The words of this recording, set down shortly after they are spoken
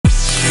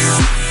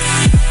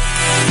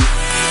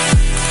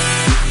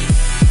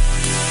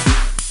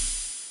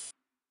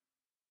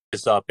What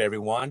is up,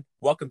 everyone?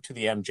 Welcome to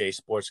the MJ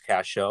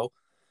Sportscast Show,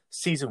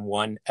 Season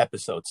 1,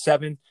 Episode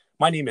 7.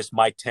 My name is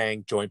Mike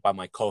Tang, joined by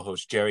my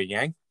co-host Jerry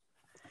Yang.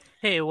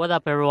 Hey, what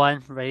up,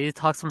 everyone? Ready to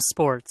talk some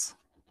sports?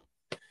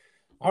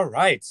 All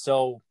right,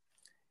 so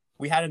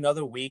we had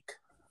another week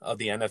of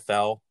the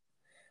NFL.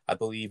 I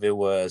believe it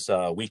was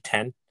week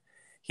 10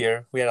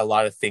 here. We had a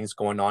lot of things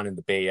going on in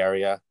the Bay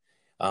Area.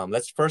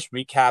 Let's first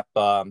recap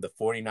the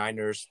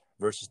 49ers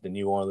versus the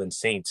New Orleans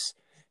Saints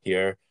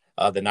here.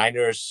 The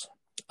Niners,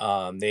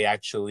 they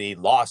actually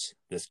lost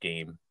this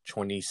game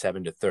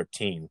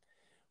 27-13.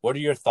 What are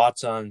your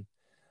thoughts on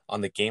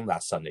the game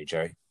last Sunday,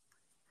 Jerry?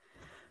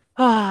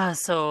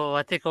 So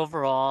I think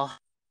overall,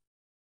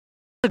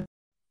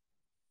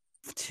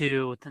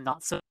 to the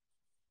not so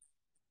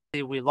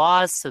we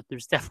lost, so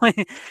there's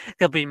definitely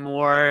gonna be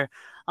more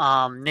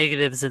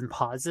negatives and Mm-hmm.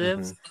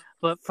 positives.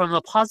 But from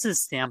a positive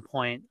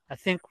standpoint, I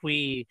think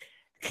we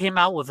came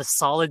out with a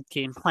solid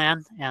game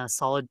plan and a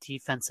solid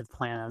defensive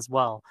plan as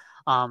well.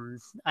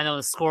 I know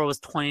the score was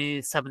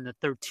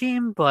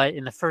 27-13, but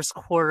in the first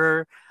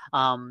quarter,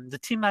 the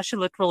team actually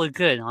looked really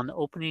good on the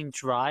opening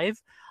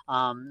drive.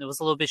 It was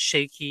a little bit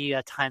shaky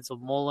at times with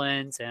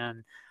Mullins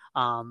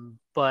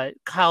but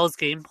Kyle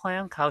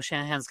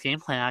Shanahan's game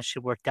plan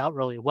actually worked out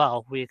really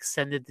well. We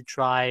extended the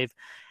drive,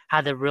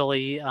 had a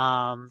really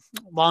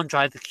long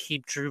drive to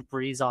keep Drew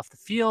Brees off the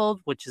field,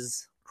 which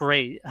is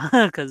great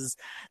because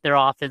their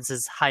offense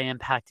is high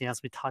impacting,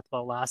 as we talked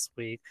about last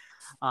week.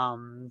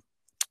 Um,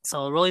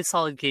 so a really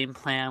solid game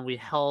plan. We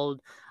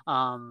held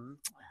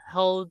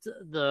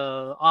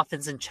the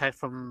offense in check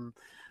from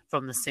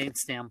the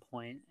Saints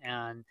standpoint,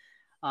 and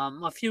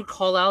a few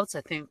call outs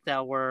I think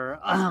that were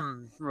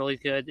really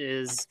good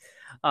is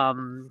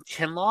Kinlaw.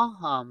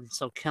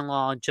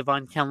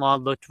 Javon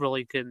Kinlaw looked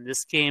really good in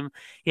this game.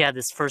 He had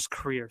his first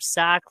career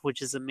sack,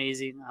 which is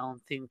amazing. I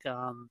don't think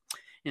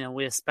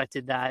we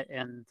expected that,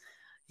 and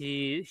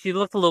he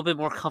looked a little bit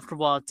more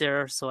comfortable out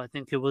there. So I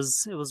think it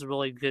was a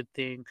really good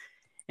thing.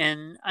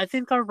 And I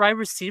think our wide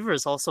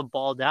receivers also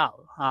balled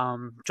out.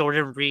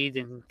 Jordan Reed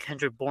and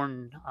Kendrick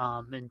Bourne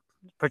in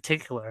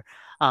particular.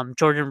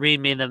 Jordan Reed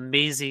made an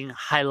amazing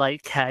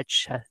highlight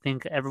catch. I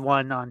think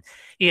everyone on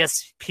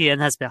ESPN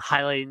has been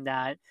highlighting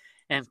that.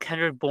 And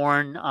Kendrick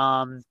Bourne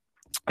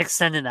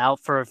extended out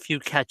for a few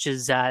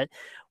catches that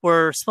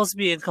were supposed to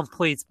be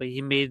incomplete, but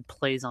he made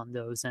plays on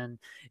those. And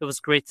it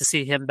was great to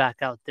see him back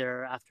out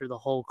there after the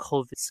whole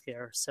COVID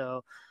scare.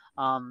 So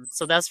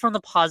that's from the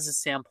positive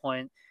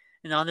standpoint.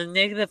 And on the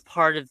negative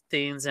part of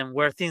things and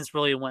where things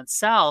really went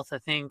south, I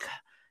think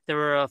there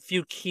were a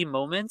few key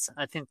moments.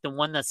 I think the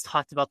one that's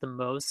talked about the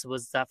most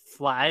was that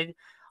flag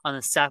on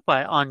the sack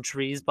by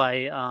Andrees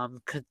by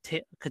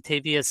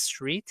Catavia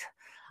Street.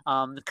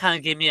 It kind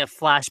of gave me a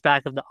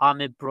flashback of the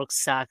Ahmed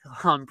Brooks sack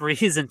on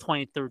Breeze in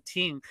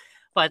 2013.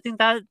 But I think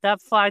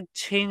that flag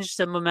changed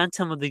the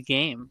momentum of the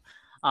game.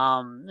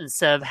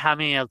 Instead of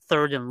having a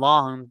third and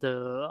long,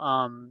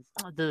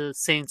 the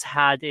Saints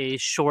had a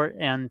short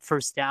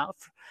first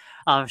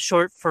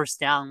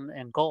down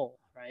and goal,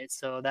 right?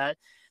 So that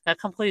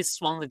completely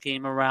swung the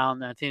game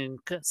around. I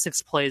think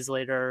 6 plays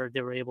later,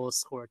 they were able to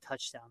score a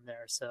touchdown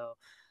there. So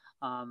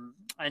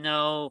I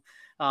know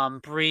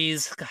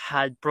Breeze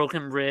had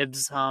broken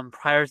ribs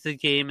prior to the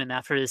game, and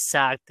after his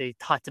sack, they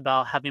talked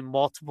about having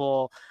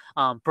multiple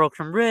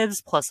broken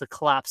ribs plus a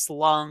collapsed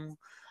lung.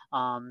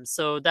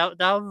 So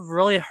that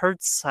really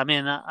hurts. I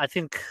mean, I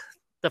think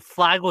the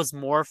flag was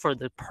more for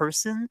the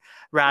person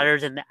rather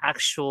than the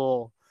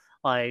actual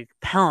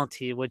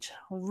penalty, which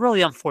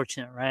really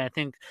unfortunate, right? I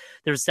think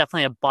there's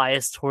definitely a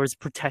bias towards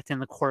protecting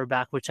the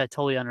quarterback, which I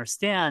totally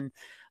understand.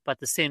 But at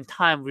the same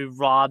time, we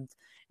robbed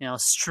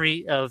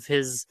Street of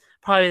his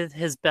probably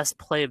his best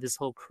play of his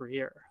whole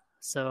career.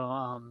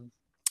 So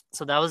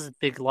that was a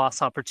big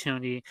lost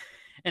opportunity.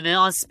 And then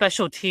on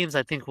special teams,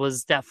 I think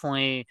was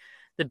definitely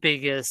the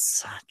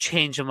biggest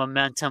change of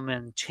momentum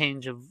and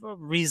change of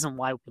reason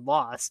why we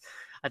lost.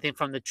 I think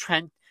from the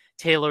Trent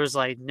Taylor's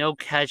no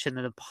catch, and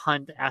then the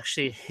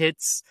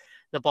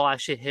ball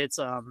actually hits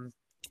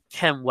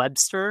Ken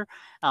Webster.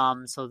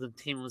 So the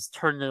team was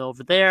turning it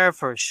over there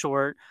for a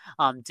short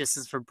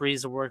distance for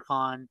Breeze to work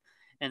on,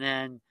 and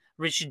then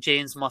Richie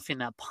James muffing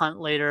that punt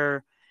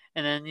later.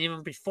 And then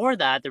even before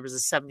that, there was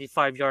a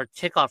 75-yard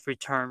kickoff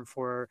return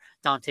for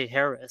Dante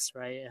Harris,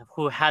 right,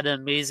 who had an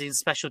amazing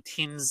special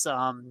teams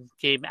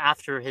game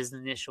after his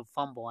initial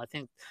fumble. I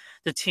think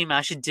the team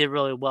actually did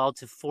really well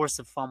to force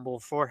a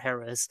fumble for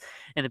Harris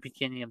in the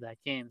beginning of that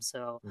game.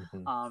 So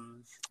Mm-hmm.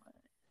 um,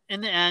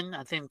 in the end,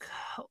 I think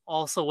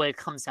also what it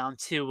comes down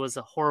to was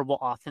a horrible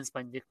offense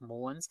by Nick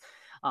Mullins.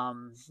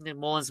 Nick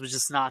Mullins was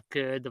just not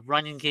good. The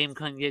running game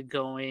couldn't get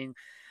going.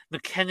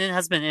 McKinnon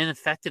has been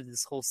ineffective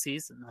this whole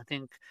season. I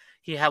think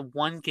he had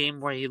one game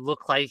where he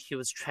looked like he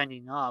was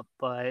trending up,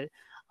 but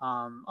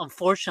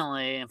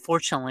unfortunately,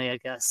 I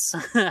guess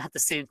at the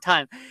same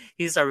time,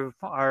 he's our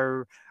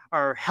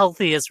our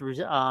healthiest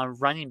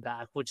running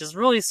back, which is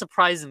really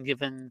surprising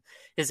given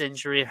his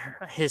injury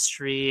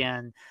history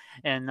and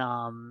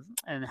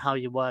how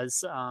he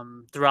was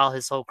throughout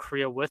his whole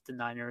career with the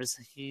Niners.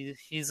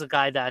 He's a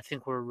guy that I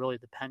think we're really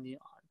depending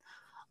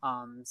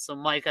on. So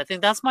Mike, I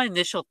think that's my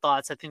initial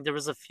thoughts. I think there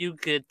was a few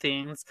good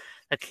things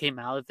that came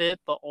out of it,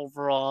 but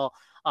overall,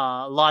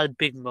 a lot of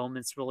big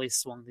moments really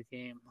swung the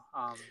game.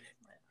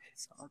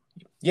 So.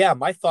 Yeah,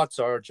 my thoughts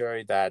are,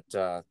 Jerry, that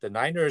the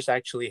Niners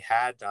actually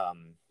had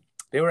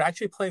they were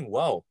actually playing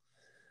well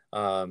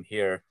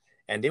here,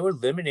 and they were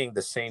limiting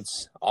the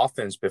Saints'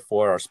 offense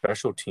before our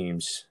special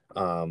teams.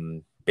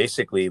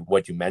 Basically,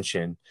 what you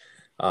mentioned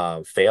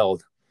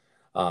failed.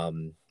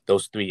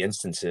 Those three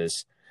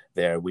instances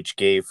there, which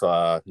gave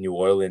New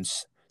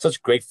Orleans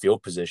such great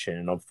field position,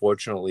 and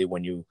unfortunately,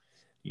 when you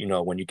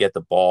get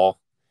the ball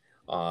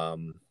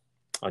on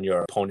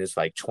your opponent's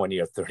like 20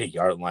 or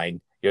 30-yard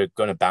line, you're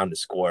going to bound to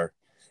score.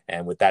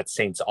 And with that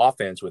Saints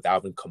offense, with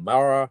Alvin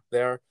Kamara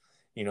there,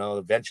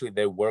 eventually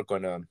they were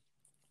going to,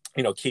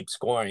 keep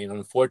scoring. And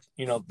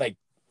unfortunately, like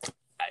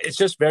it's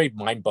just very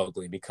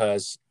mind-boggling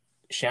because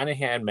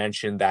Shanahan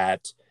mentioned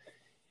that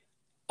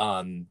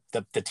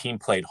the team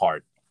played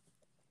hard.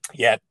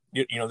 Yet,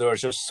 there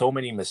was just so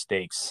many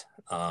mistakes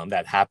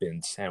that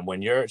happened. And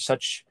when you're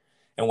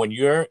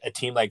a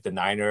team like the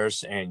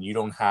Niners and you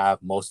don't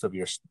have most of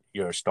your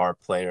star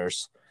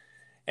players,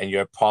 and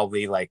you're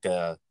probably like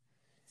you're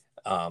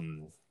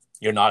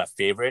not a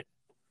favorite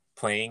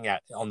playing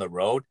on the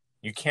road,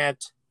 you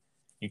can't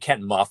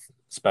muff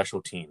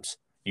special teams.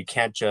 You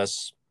can't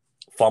just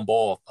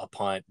fumble a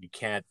punt. You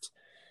can't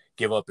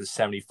give up a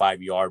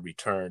 75-yard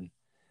return.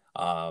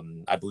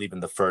 I believe in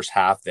the first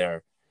half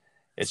there.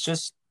 It's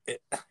just,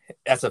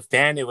 as a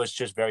fan, it was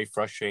just very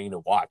frustrating to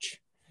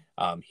watch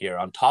here.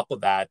 On top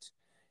of that,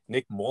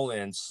 Nick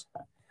Mullens,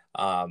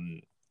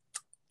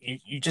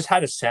 you just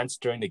had a sense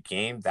during the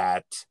game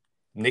that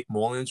Nick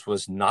Mullens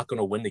was not going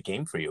to win the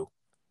game for you.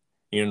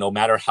 No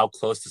matter how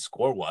close the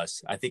score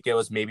was. I think it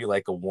was maybe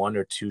like a 1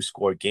 or 2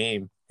 score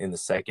game in the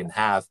second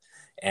half.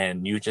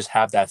 And you just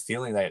have that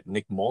feeling that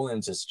Nick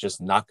Mullens is just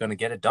not going to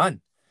get it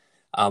done.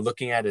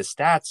 Looking at his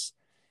stats,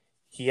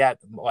 he had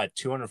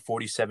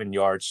 247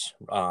 yards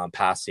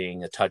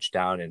passing, a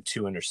touchdown, and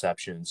 2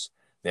 interceptions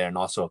there, and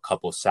also a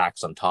couple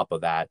sacks on top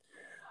of that.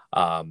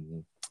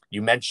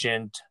 You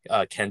mentioned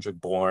Kendrick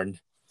Bourne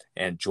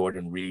and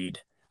Jordan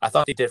Reed. I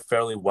thought they did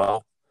fairly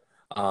well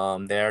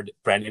there.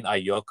 Brandon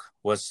Ayuk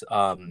was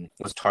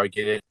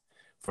targeted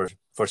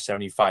for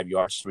 75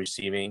 yards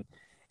receiving,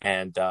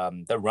 and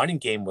the running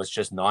game was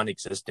just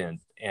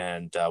non-existent.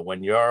 And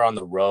when you're on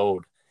the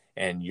road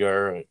and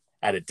you're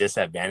at a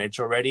disadvantage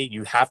already,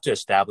 you have to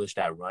establish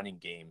that running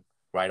game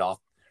right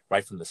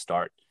from the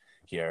start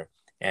here.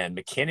 And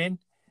McKinnon,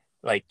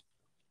 I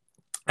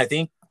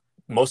think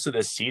most of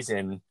the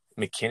season,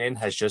 McKinnon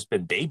has just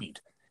been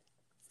babied.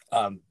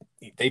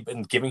 They've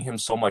been giving him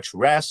so much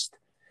rest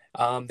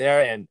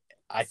there. And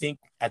I think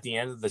at the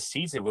end of the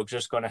season, we're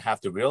just going to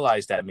have to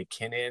realize that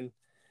McKinnon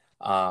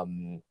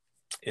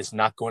is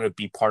not going to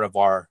be part of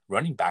our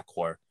running back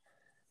core.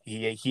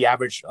 He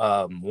averaged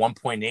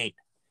 1.8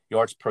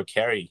 yards per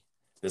carry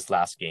this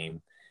last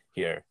game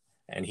here,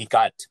 and he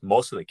got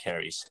most of the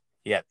carries.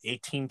 He had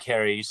 18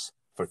 carries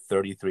for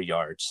 33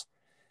 yards.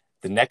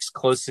 The next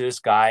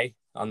closest guy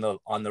on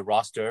the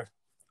roster,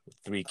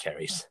 3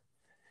 carries,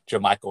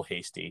 JaMycal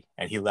Hasty,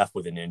 and he left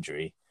with an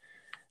injury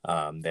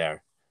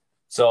there.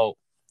 So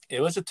it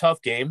was a tough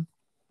game.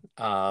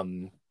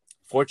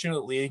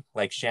 Fortunately,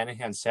 like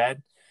Shanahan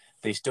said,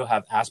 they still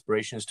have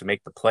aspirations to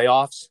make the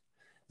playoffs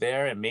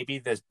there, and maybe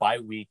this bye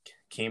week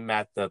came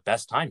at the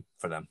best time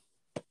for them.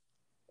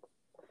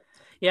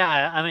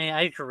 Yeah, I mean,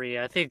 I agree.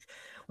 I think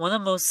one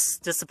of the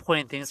most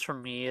disappointing things for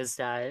me is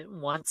that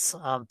once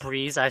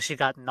Breeze actually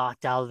got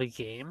knocked out of the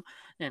game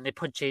and they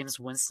put Jameis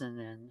Winston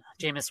in,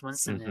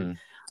 Mm-hmm.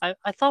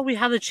 I thought we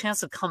had a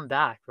chance to come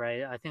back,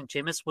 right? I think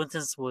Jameis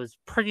Winston was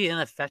pretty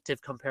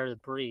ineffective compared to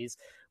Breeze,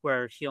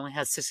 where he only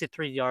had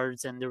 63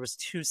 yards and there was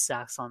 2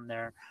 sacks on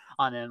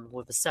him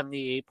with a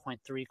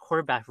 78.3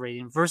 quarterback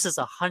rating versus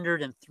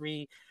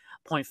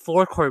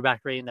 103.4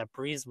 quarterback rating that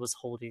Breeze was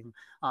holding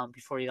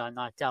before he got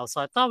knocked out.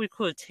 So I thought we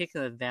could have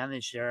taken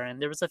advantage there. And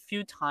there was a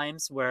few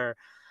times where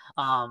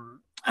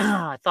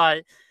I thought,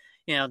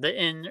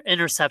 the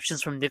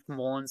interceptions from Nick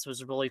Mullens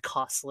was really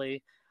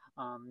costly.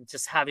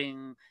 Just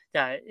having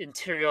that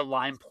interior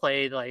line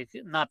play, like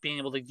not being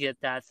able to get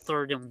that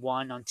 3rd and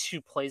 1 on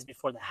 2 plays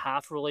before the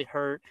half really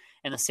hurt.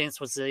 And the Saints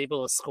was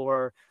able to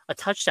score a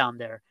touchdown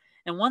there.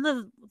 And one of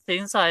the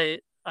things I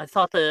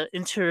thought the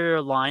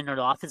interior line or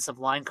the offensive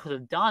line could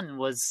have done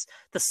was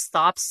to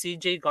stop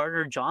CJ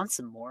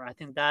Gardner-Johnson more. I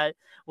think that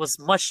was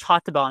much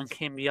talked about in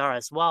KBR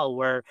as well,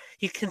 where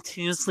he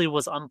continuously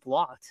was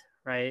unblocked,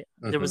 right?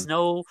 Mm-hmm. There was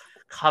no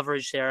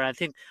coverage there. I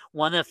think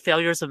one of the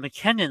failures of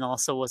McKinnon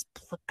also was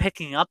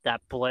picking up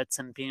that blitz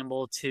and being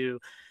able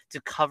to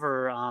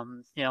cover,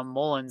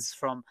 Mullens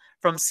from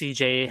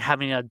CJ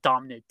having a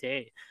dominant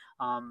day.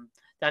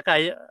 that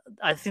guy,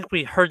 I think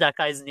we heard that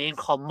guy's name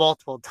called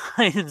multiple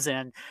times,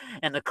 and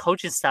the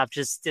coaching staff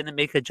just didn't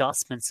make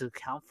adjustments to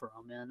account for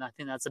him, and I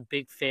think that's a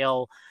big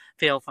fail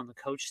from the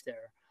coach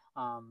there.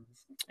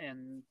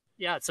 And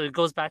yeah, so it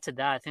goes back to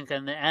that. I think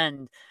in the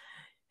end,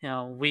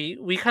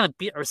 we kind of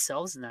beat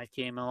ourselves in that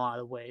game in a lot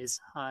of ways.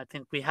 I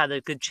think we had a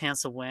good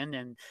chance to win,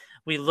 and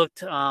we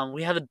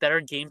had a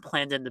better game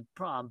plan than the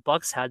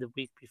Bucks had the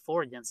week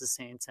before against the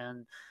Saints,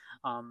 and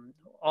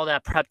all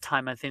that prep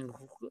time I think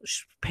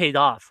paid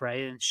off,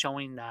 right, and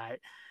showing that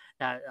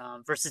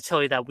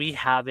versatility that we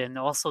have, and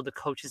also the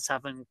coaches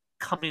having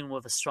coming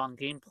with a strong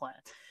game plan.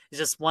 It's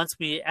just once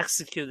we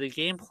execute the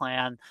game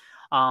plan,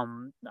 I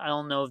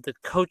don't know if the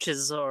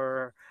coaches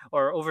are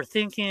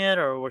overthinking it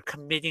or were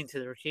committing to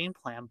their game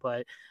plan,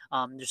 but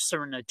there's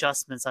certain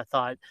adjustments I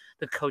thought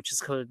the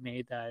coaches could have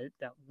made that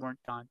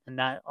weren't done, and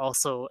that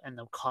also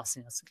ended up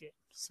costing us a game.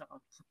 So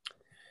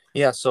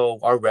Yeah, so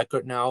our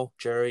record now,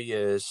 Jerry,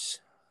 is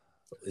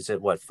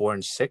it what,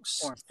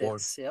 4-6?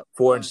 4-6, yep.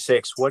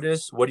 4-6.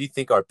 What do you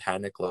think our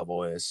panic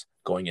level is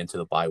going into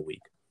the bye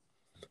week?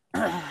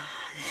 I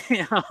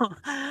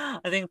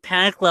think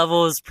panic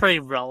level is pretty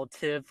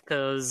relative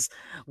because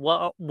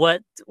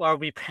what are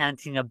we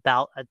panicking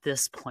about at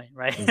this point,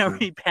 right? Mm-hmm. Are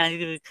we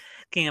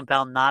panicking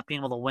about not being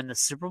able to win the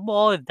Super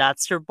Bowl? If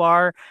that's your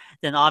bar,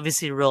 then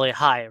obviously really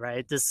high,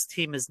 right? This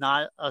team is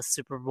not a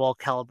Super Bowl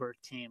caliber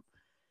team.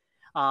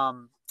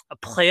 A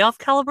playoff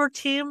caliber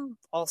team,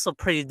 also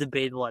pretty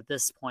debatable at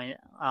this point.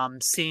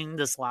 Seeing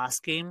this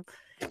last game,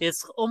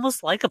 it's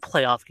almost like a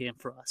playoff game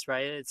for us,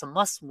 right? It's a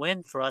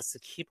must-win for us to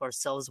keep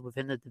ourselves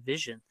within the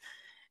division.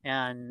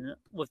 And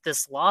with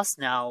this loss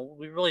now,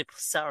 we really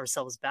set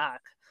ourselves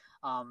back.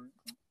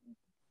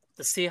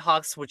 The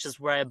Seahawks, which is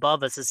right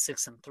above us, is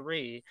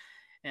 6-3.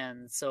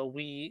 And so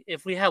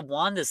if we had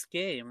won this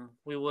game,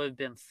 we would have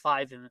been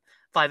 5-5,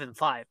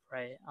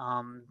 right?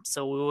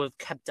 So we would have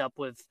kept up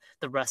with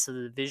the rest of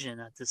the division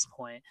at this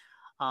point.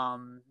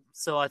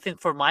 So I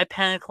think for my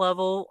panic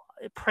level,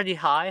 pretty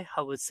high.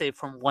 I would say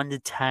from 1 to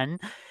 10.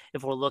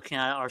 If we're looking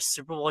at our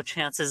Super Bowl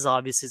chances,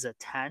 obviously it's a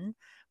 10.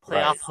 Playoff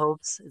Right.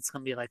 hopes, it's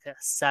going to be like a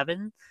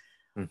 7.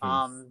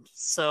 Mm-hmm.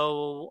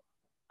 So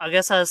I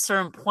guess at a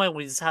certain point,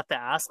 we just have to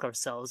ask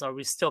ourselves, are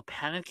we still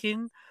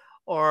panicking?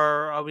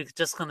 Or are we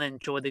just going to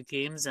enjoy the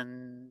games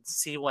and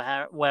see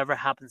whatever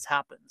happens,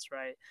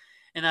 right?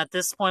 And at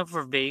this point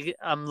for Vegas,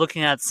 I'm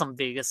looking at some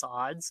Vegas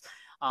odds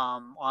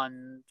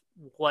on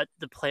what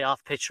the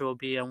playoff picture will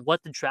be and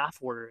what the draft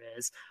order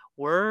is.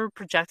 We're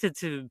projected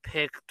to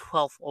pick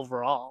 12th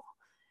overall.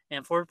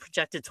 And if we're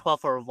projected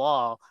 12th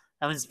overall,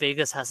 that means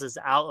Vegas has us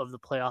out of the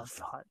playoff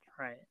hunt,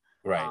 right?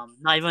 Right.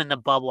 Not even in the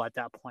bubble at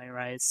that point,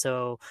 right?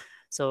 So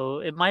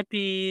it might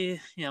be,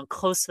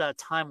 close to that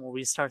time where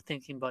we start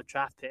thinking about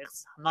draft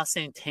picks. I'm not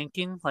saying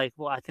tanking, like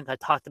I think I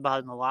talked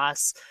about in the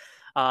last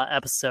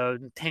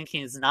episode.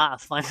 Tanking is not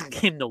a fun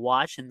game to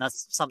watch, and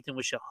that's something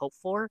we should hope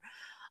for.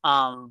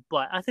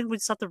 But I think we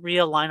just have to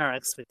realign our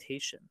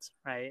expectations,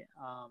 right?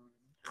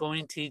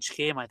 Going to each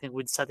game, I think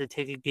we just have to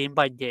take it game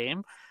by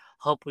game,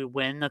 hope we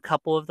win a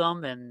couple of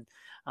them, and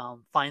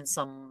find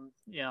some,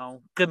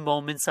 good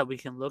moments that we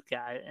can look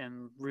at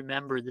and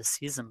remember the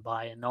season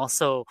by, and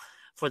also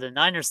for the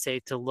Niners'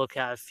 sake to look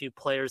at a few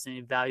players and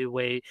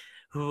evaluate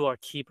who are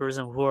keepers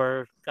and who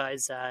are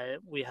guys that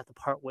we have to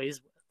part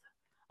ways with.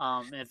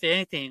 If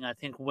anything, I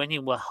think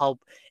winning will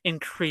help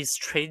increase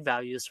trade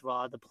values for a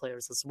lot of the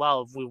players as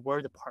well if we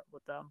were to part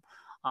with them.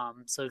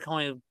 So it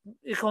can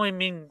only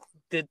mean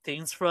good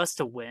things for us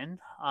to win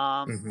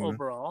Mm-hmm.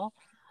 overall.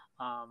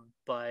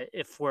 But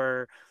if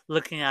we're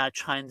looking at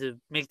trying to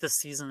make the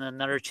season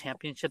another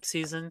championship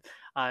season,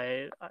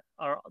 the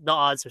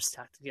odds are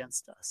stacked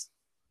against us.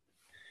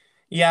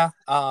 Yeah.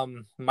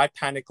 My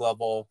panic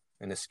level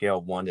in a scale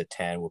of 1 to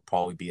 10 would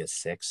probably be a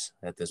 6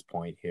 at this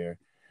point here.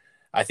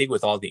 I think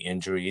with all the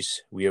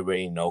injuries, we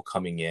already know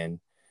coming in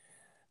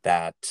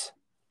that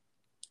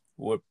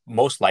we're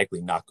most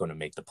likely not going to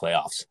make the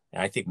playoffs.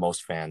 And I think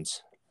most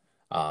fans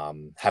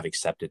have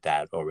accepted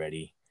that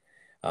already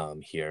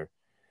here.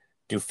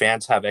 Do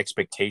fans have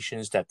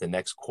expectations that the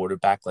next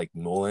quarterback like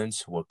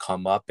Mullins will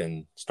come up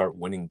and start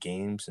winning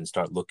games and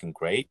start looking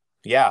great?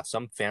 Yeah,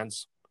 some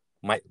fans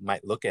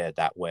might look at it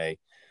that way,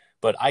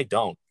 but I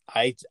don't.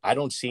 I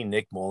don't see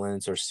Nick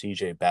Mullins or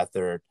CJ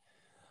Beathard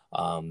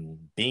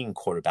being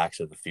quarterbacks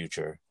of the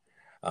future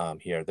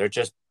here. They're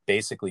just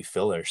basically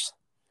fillers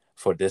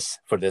for this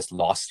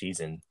lost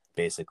season,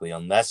 basically,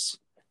 unless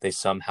they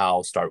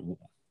somehow start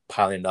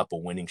piling up a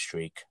winning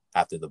streak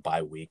after the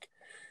bye week.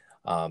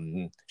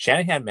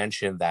 Shanahan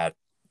mentioned that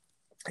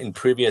in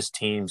previous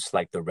teams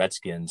like the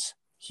Redskins,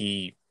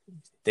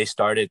 they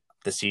started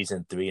the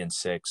season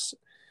 3-6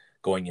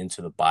 going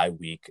into the bye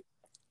week,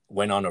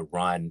 went on a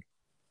run,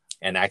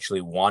 and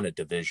actually won a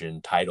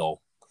division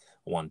title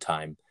one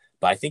time.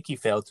 But I think he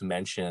failed to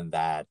mention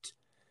that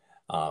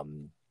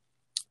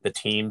the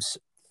teams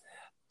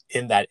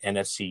in that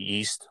NFC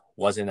East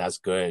wasn't as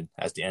good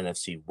as the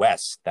NFC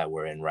West that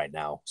we're in right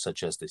now,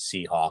 such as the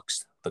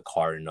Seahawks, the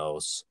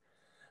Cardinals,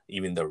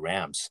 even the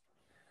Rams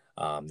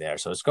there.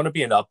 So it's going to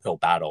be an uphill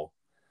battle.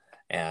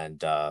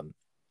 And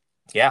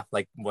yeah,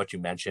 like what you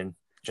mentioned,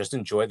 just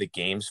enjoy the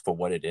games for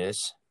what it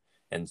is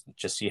and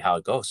just see how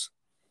it goes.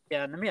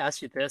 Yeah, let me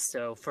ask you this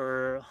though.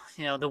 For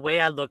the way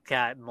I look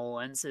at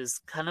Mullins is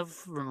kind of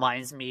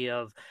reminds me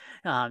of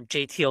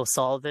JT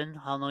O'Sullivan.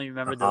 I don't know if you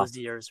remember Uh-huh. those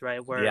years,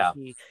 right? Where Yeah,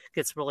 he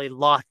gets really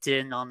locked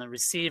in on the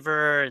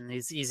receiver and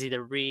he's easy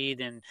to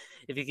read. And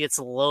if he gets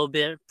a little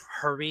bit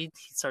hurried,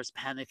 he starts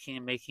panicking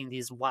and making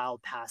these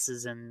wild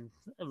passes and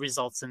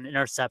results in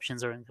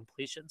interceptions or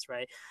incompletions,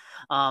 right?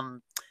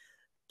 Um,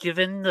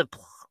 Given the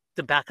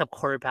backup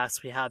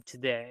quarterbacks we have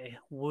today,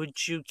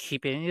 would you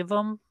keep any of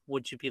them?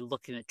 Would you be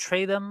looking to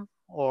trade them,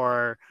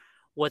 or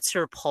what's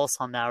your pulse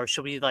on that? Or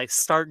should we like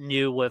start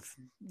new with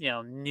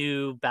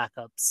new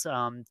backups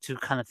to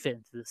kind of fit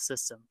into the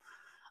system?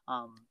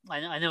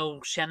 I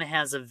know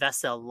Shanahan's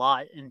invested a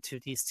lot into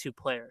these two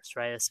players,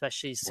 right?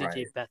 Especially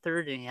CJ right.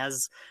 Beathard, and he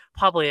has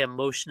probably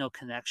emotional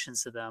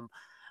connections to them.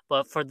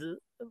 But for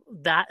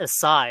that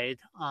aside,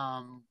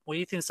 what do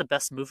you think is the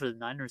best move for the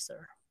Niners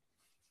there?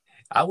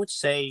 I would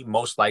say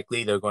most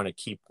likely they're going to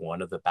keep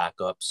one of the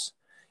backups.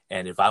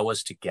 And if I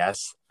was to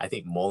guess, I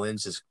think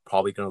Mullins is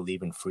probably going to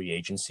leave in free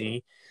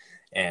agency,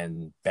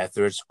 and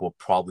Beathard will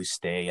probably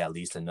stay at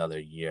least another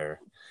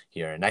year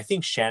here. And I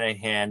think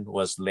Shanahan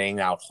was laying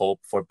out hope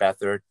for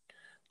Beathard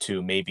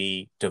to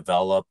maybe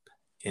develop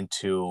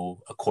into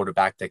a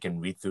quarterback that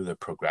can read through the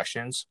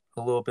progressions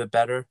a little bit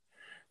better.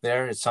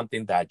 There is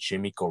something that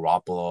Jimmy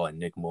Garoppolo and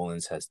Nick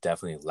Mullins has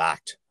definitely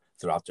lacked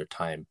throughout their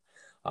time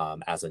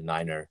as a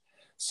Niner.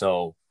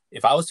 So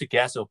if I was to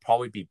guess, it'll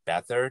probably be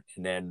Beathard,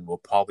 and then we'll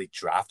probably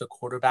draft a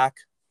quarterback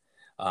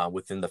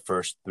within the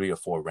first 3 or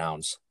 4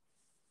 rounds.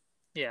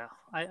 Yeah,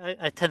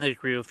 I tend to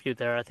agree with you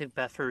there. I think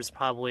Beathard is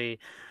probably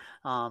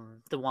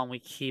the one we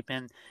keep.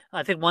 And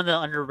I think one of the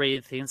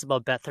underrated things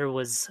about Beathard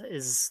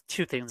is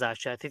two things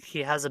actually. I think he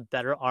has a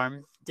better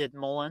arm than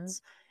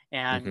Mullins,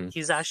 and Mm-hmm.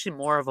 he's actually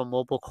more of a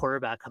mobile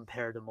quarterback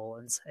compared to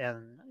Mullins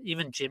and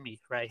even Jimmy,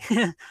 right?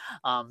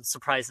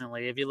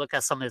 Surprisingly, if you look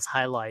at some of his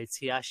highlights,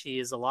 he actually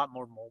is a lot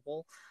more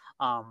mobile.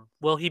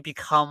 Will he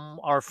become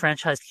our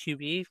franchise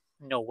QB?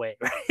 No way,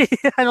 right?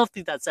 I don't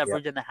think that's Yeah.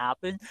 ever going to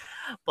happen.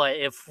 But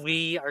if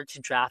we are to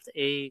draft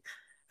a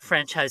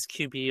franchise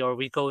QB or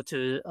we go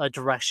to a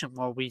direction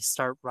where we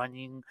start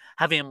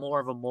having more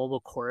of a mobile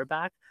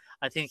quarterback,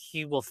 I think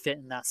he will fit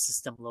in that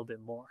system a little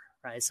bit more,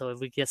 right? So if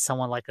we get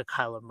someone like a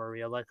Kyler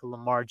Murray or like a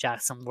Lamar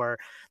Jackson, where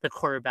the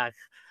quarterback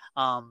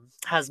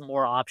has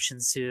more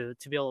options to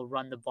be able to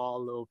run the ball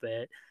a little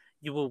bit,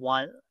 you will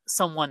want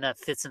someone that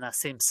fits in that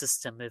same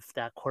system if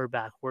that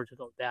quarterback were to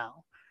go down.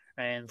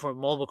 Right? And for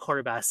mobile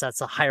quarterbacks,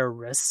 that's a higher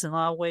risk in a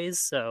lot of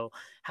ways. So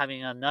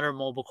having another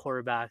mobile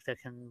quarterback that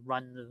can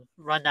run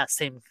that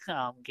same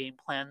game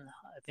plan,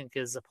 I think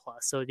is a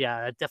plus. So yeah,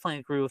 I definitely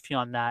agree with you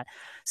on that,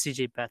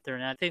 CJ Beathard.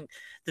 And I think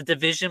the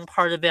division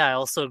part of it, I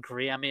also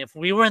agree. I mean, if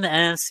we were in the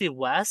NFC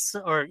West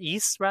or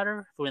East, rather,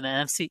 if we're in the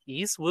NFC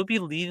East, we'll be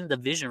leading the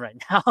division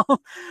right now.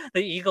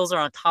 The Eagles are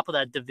on top of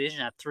that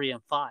division at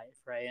 3-5,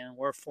 right, and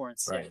we're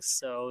 4-6. Right.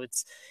 So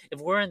it's if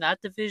we're in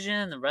that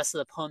division, the rest of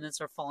the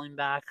opponents are falling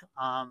back.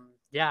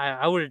 Yeah,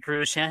 I would agree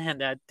with Shanahan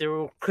that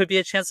there could be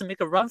a chance to make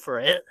a run for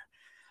it.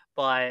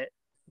 But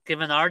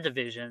given our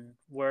division,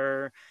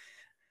 we're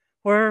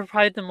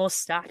probably the most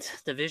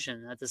stacked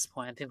division at this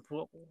point. I think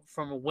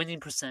from a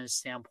winning percentage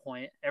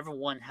standpoint,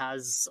 everyone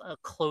has a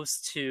close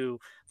to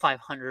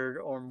 500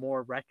 or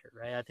more record,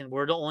 right? I think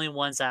we're the only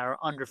ones that are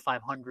under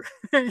 500.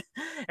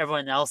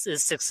 Everyone else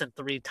is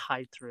 6-3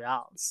 tied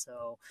throughout.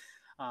 So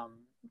um,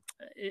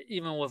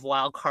 even with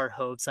wild card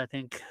hopes, I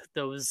think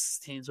those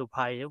teams will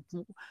probably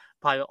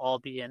all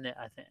be in it.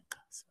 I think.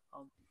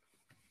 So,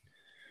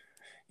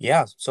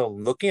 Yeah. So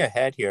looking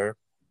ahead here,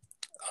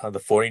 the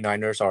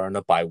 49ers are on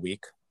a bye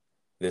week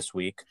this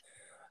week,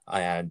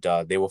 and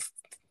they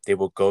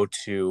will go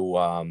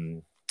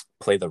to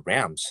play the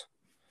Rams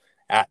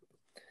at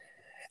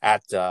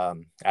at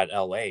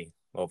LA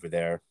over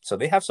there. So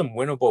they have some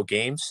winnable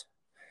games.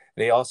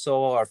 They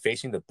also are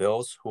facing the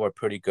Bills, who are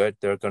pretty good.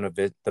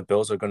 The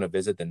Bills are gonna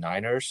visit the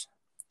Niners,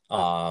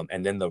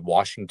 and then the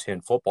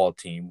Washington football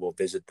team will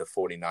visit the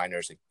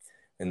 49ers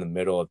in the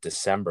middle of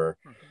December.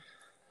 mhm.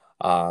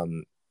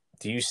 Um,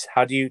 do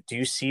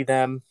you see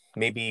them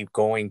maybe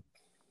going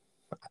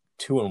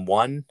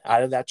 2-1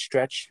 out of that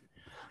stretch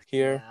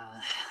here,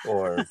 Yeah.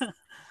 or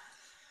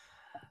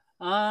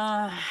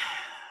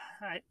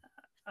I,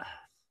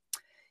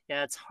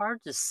 yeah, it's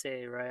hard to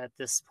say right at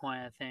this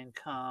point. I think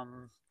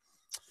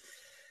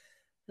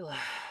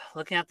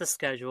looking at the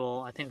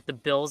schedule, I think the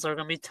Bills are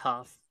going to be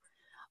tough.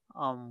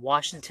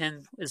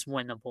 Washington is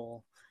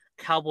winnable.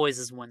 Cowboys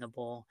is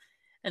winnable.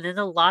 And then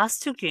the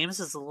last two games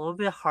is a little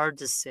bit hard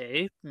to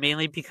say,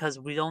 mainly because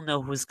we don't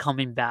know who's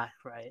coming back,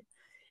 right?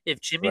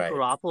 If Jimmy right?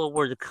 Garoppolo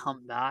were to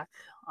come back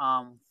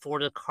for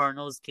the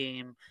Cardinals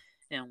game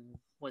in,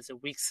 was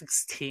it week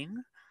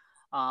 16,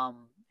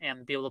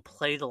 and be able to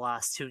play the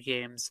last two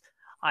games,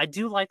 I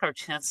do like our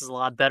chances a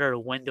lot better to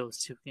win those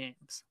two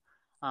games.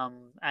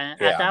 And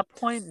at Yeah. that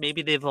point,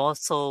 maybe they've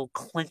also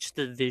clinched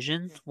the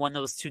division. One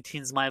of those two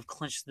teams might have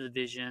clinched the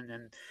division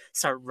and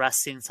start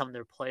resting some of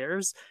their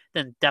players.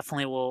 Then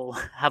definitely will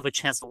have a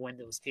chance to win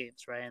those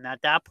games, right? And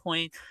at that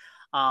point,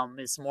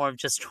 it's more of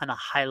just trying to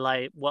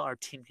highlight what our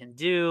team can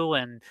do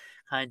and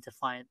kind of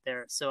define it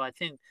there. So I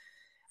think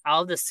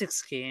out of the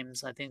 6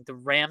 games, I think the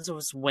Rams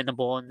was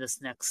winnable in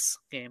this next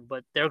game,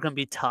 but they're going to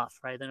be tough,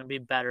 right? They're going to be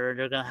better.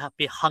 They're going to have to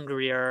be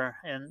hungrier,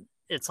 and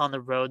it's on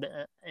the road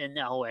in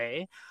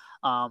LA.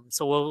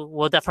 So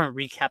we'll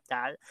definitely recap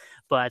that,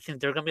 but I think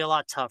they're going to be a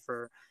lot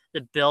tougher.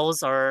 The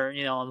Bills are,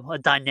 a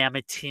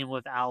dynamic team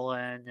with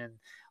Allen,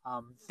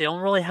 and they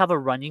don't really have a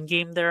running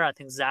game there. I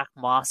think Zach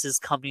Moss is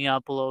coming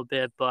up a little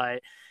bit,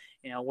 but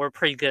we're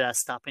pretty good at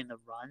stopping the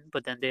run.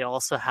 But then they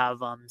also have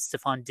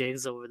Stephon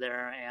Diggs over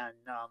there, and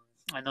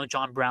I know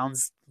John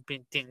Brown's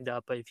been dinged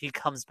up, but if he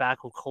comes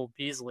back with Cole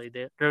Beasley,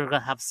 they're going to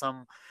have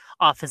some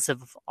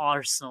offensive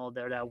arsenal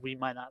there that we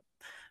might not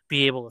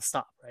be able to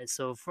stop, right?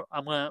 So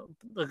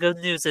the good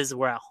news is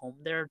we're at home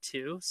there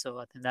too, so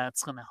I think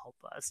that's going to help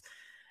us.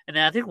 And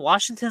then I think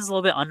Washington's a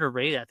little bit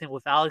underrated. I think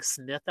with Alex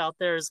Smith out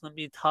there, it's going to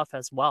be tough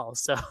as well.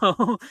 So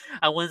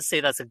I wouldn't say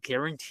that's a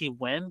guaranteed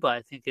win, but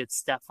I think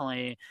it's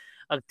definitely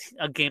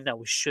a game that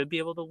we should be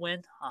able to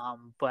win.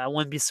 But I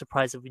wouldn't be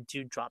surprised if we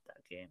do drop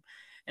that game.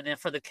 And then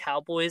for the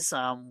Cowboys,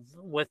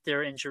 with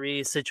their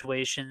injury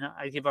situation,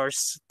 I give our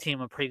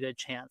team a pretty good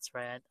chance,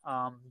 right?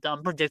 The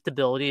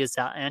unpredictability is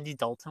that Andy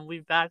Dalton will be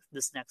back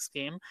this next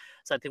game.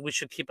 So I think we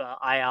should keep an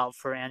eye out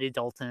for Andy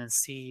Dalton and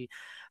see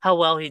how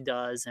well he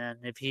does, and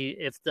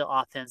if the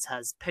offense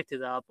has picked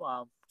it up,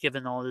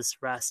 given all this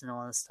rest and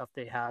all this stuff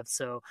they have.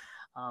 So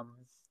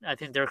I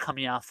think they're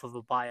coming off of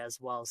a bye as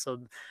well, so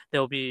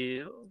they'll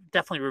be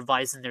definitely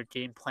revising their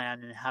game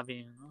plan and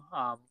having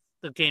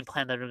the game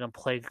plan that they're going to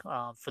play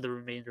for the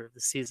remainder of the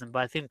season.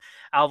 But I think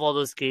out of all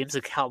those games, the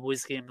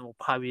Cowboys game will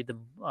probably be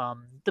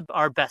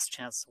our best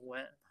chance to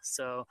win.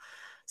 So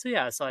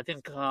yeah, so I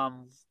think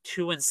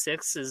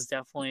 2-6 is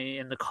definitely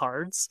in the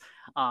cards.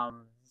 But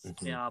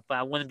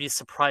I wouldn't be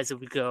surprised if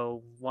we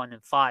go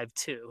 1-5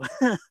 too,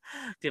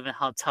 given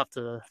how tough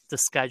the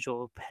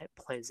schedule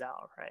plays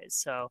out, right?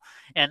 So,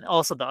 and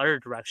also the other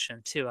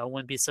direction too. I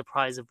wouldn't be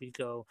surprised if we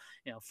go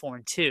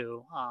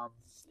 4-2.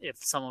 If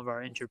some of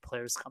our injured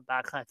players come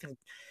back. I think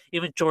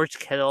even George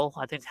Kittle,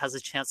 I think, has a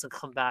chance to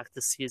come back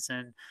this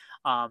season.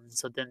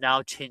 So then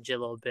that'll change it a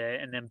little bit.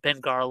 And then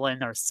Ben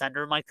Garland, our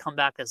center, might come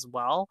back as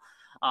well.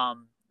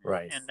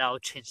 Right. And that will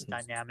change the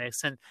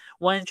dynamics. And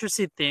one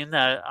interesting thing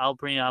that I'll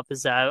bring up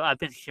is that I've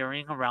been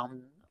hearing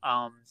around,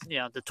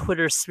 the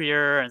Twitter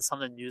sphere and some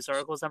of the news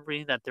articles I'm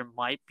reading that there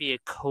might be a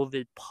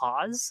COVID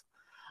pause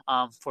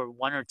for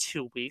 1 or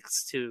 2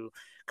 weeks to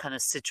kind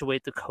of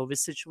situate the COVID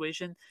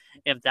situation.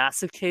 If that's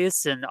the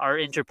case, then our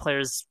injured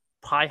players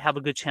probably have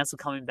a good chance of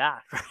coming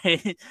back,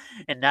 right?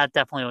 And that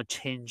definitely will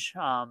change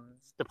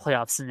the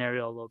playoff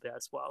scenario a little bit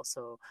as well.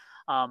 So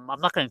I'm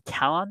not going to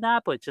count on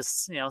that, but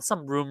just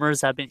some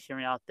rumors I've been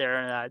hearing out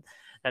there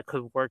that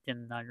could work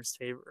in the Niners'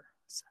 favor.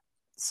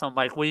 So,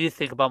 Mike, what do you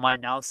think about my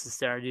analysis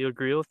there? Do you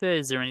agree with it?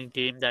 Is there any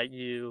game that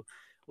you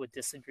would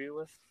disagree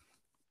with?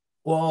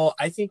 Well,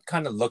 I think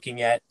kind of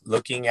looking at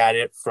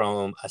it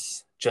from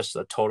just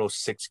a total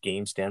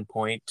 6-game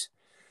standpoint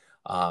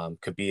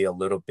could be a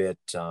little bit.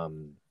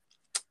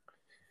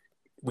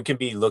 We can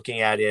be looking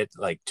at it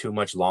like too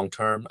much long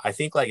term. I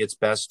think like it's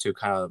best to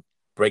kind of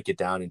break it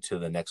down into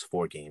the next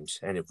 4 games,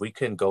 and if we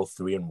can go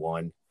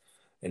 3-1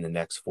 in the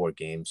next 4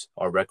 games,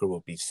 our record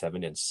will be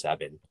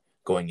 7-7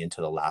 going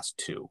into the last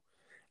 2.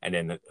 And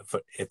then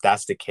if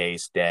that's the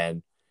case,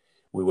 then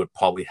we would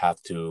probably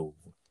have to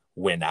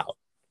win out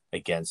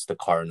against the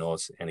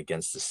Cardinals and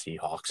against the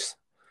Seahawks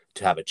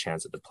to have a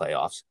chance at the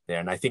playoffs there.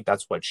 And I think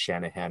that's what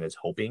Shanahan is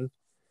hoping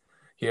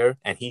here.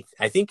 And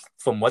I think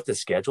from what the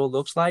schedule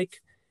looks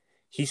like,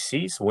 he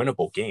sees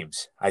winnable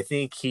games. I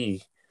think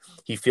he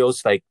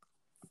feels like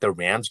the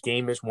Rams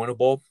game is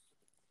winnable.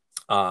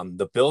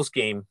 The Bills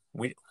game,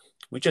 we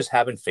just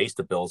haven't faced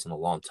the Bills in a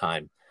long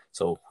time.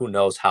 So who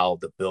knows how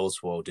the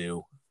Bills will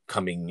do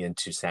coming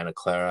into Santa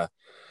Clara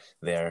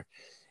there.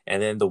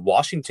 And then the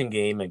Washington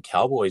game and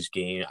Cowboys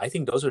game, I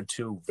think those are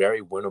 2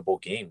 very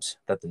winnable games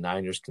that the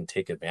Niners can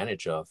take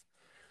advantage of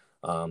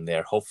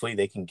there. Hopefully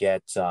they can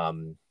get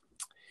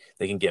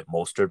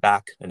Mostert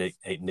back, and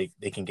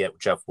they can get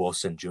Jeff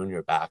Wilson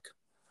Jr. back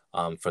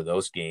for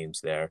those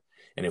games there.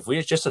 And if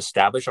we just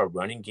establish our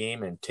running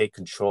game and take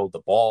control of the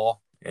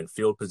ball and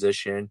field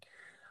position,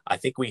 I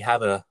think we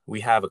have a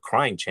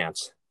crying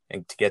chance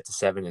and to get to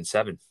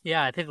 7-7.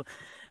 Yeah, I think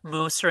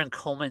Mostert and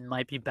Coleman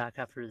might be back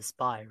after this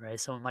bye, right?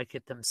 So we might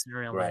get them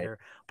sooner or Right. later.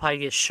 Probably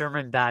get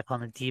Sherman back on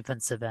the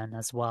defensive end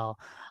as well.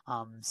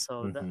 I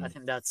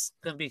think that's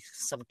going to be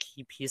some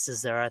key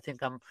pieces there. I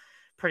think I'm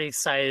pretty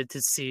excited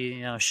to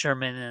see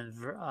Sherman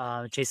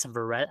and Jason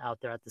Verrett out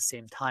there at the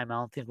same time. I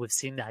don't think we've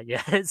seen that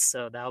yet,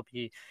 so that'll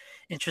be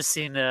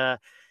interesting to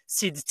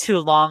see the 2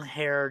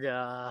 long-haired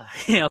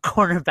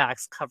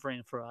cornerbacks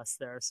covering for us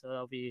there. So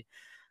that'll be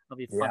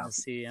fun to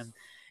see.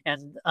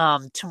 And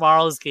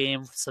tomorrow's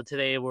game. So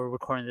today we're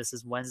recording this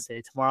is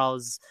Wednesday.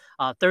 Tomorrow's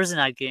Thursday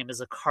night game is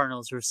the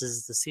Cardinals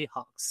versus the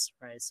Seahawks,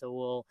 right?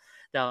 So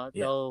Yeah.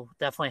 they'll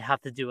definitely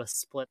have to do a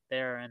split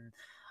there, and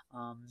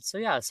so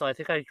yeah, so I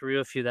think I agree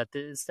with you that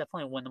it's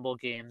definitely winnable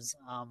games.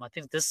 I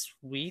think this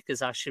week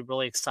is actually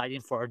really exciting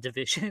for our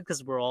division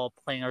because we're all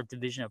playing our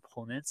division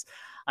opponents.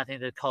 I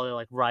think they call it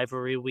like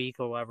rivalry week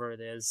or whatever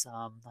it is.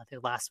 I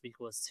think last week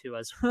was too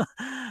as well,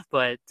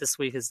 but this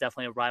week is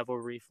definitely a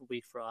rivalry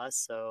week for us.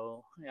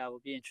 So yeah, it will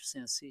be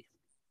interesting to see.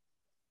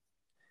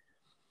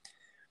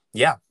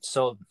 Yeah.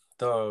 So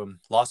the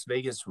Las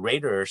Vegas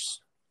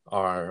Raiders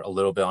are a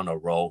little bit on a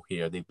roll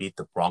here. They beat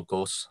the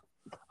Broncos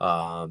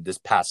this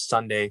past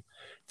Sunday,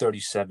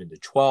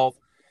 37-12.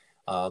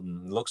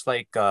 Looks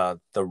like the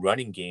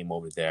running game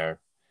over there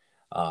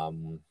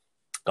um,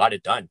 got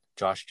it done.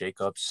 Josh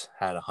Jacobs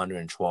had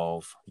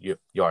 112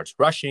 yards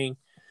rushing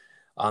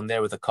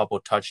there with a couple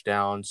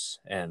touchdowns,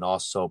 and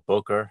also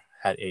Booker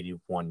had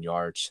 81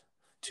 yards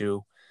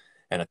too,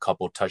 and a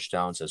couple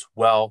touchdowns as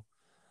well.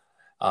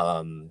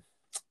 Um,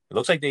 it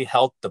looks like they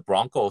held the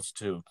Broncos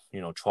to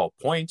 12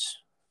 points.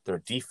 Their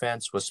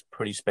defense was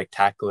pretty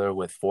spectacular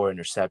with 4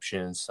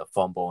 interceptions, a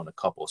fumble, and a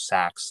couple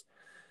sacks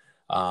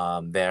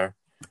there.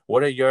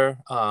 What are your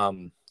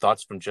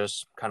thoughts from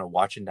just kind of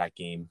watching that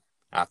game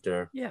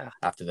after Yeah.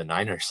 after the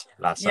Niners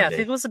last Yeah, I think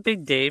Sunday? it was a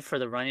big day for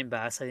the running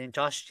backs. I think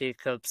Josh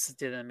Jacobs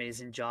did an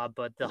amazing job,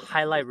 but the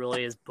highlight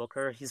really is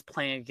Booker. He's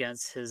playing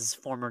against his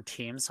former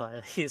team,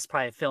 so he's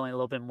probably feeling a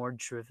little bit more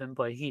driven.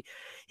 But he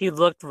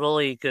looked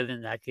really good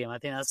in that game. I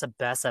think that's the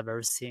best I've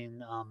ever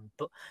seen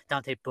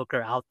Dante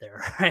Booker out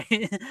there,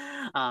 right?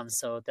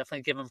 So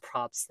definitely give him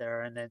props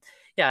there. And then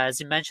yeah, as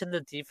you mentioned, the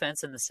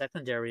defense and the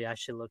secondary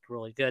actually looked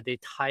really good. They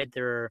tied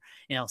their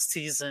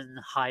season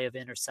high of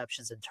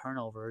interceptions and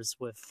turnovers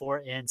with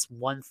 4 ints,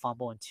 1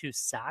 fumble, and 2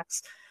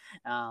 sacks.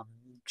 Um,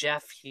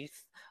 Jeff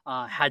Heath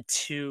had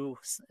 2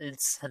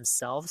 ints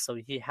himself, so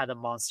he had a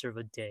monster of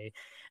a day.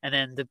 And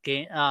then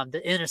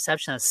the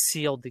interception that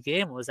sealed the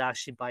game was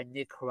actually by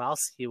Nick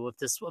Kowalski with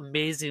this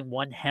amazing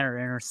one-hander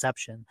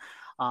interception.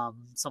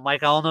 So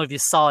Mike, I don't know if you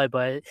saw it,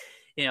 but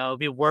it'd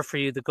be worth for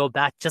you to go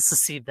back just to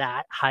see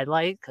that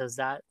highlight because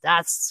that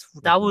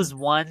Mm-hmm. was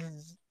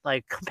one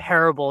like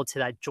comparable to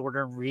that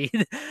Jordan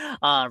Reed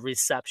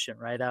reception,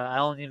 right? I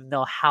don't even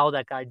know how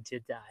that guy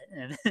did that,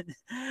 and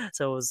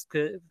so it was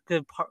good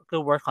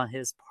work on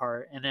his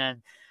part. And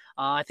then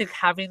I think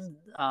having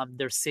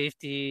their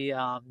safety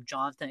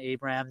Jonathan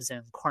Abrams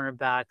and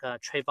cornerback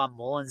Trayvon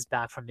Mullins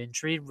back from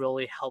injury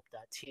really helped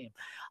that team.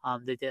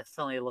 They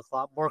definitely look a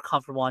lot more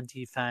comfortable on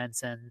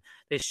defense, and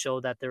they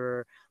showed that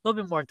they're a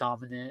little bit more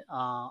dominant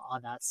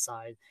on that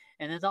side.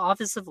 And then the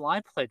offensive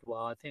line played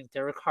well. I think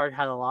Derek Carr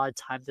had a lot of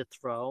time to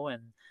throw,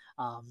 and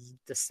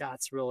the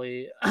stats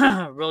really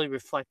really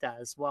reflect that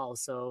as well.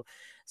 So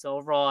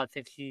overall, I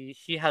think he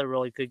had a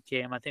really good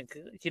game. I think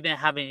he didn't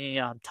have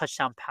any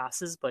touchdown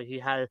passes, but he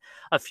had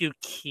a few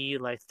key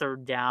like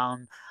third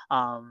down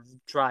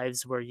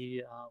drives where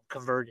he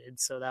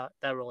converted. So that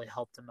really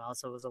helped him out.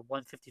 So it was a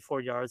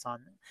 154 yards on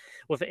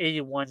with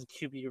 81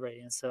 QB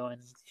rating. So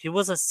and he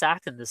wasn't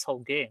sacked in this whole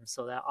game.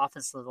 So that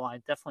offensive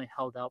line definitely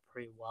held out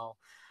pretty well.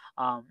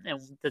 And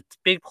the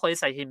big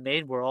plays that he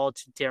made were all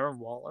to Darren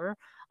Waller.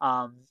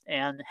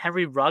 And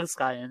Henry Ruggs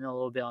got in a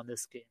little bit on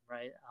this game,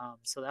 right?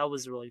 So that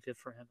was really good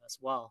for him as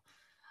well.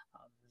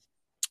 Um,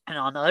 and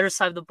on the other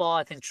side of the ball,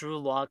 I think Drew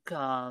Lock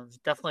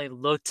definitely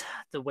looked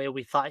the way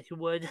we thought he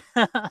would.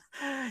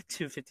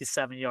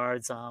 257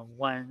 yards,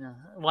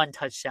 one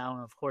touchdown,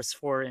 of course,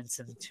 4 ints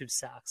and 2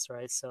 sacks,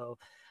 right? So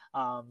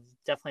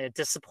definitely a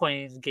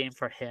disappointing game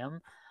for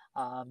him.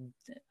 Um,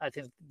 I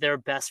think their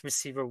best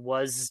receiver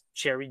was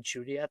Jerry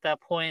Jeudy at that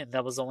point, and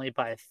that was only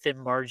by a thin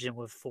margin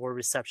with 4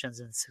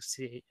 receptions and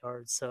 68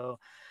 yards. So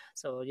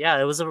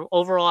yeah, it was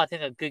overall I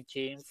think a good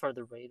game for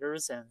the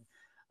Raiders, and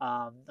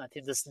I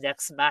think this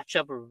next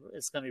matchup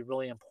is going to be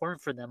really important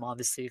for them,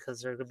 obviously,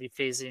 because they're going to be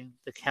facing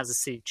the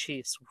Kansas City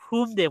Chiefs,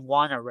 whom they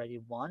won already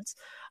once.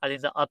 I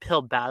think the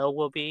uphill battle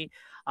will be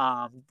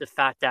the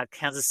fact that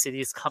Kansas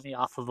City is coming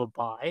off of a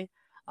bye.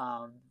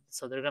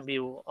 So they're going to be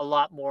a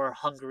lot more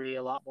hungry,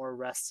 a lot more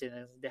rested,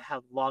 and they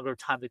have longer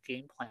time to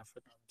game plan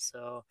for them.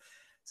 So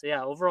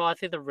yeah, overall, I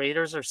think the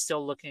Raiders are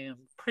still looking in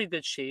pretty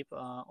good shape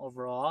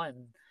overall.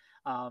 And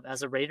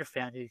as a Raider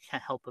fan, you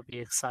can't help but be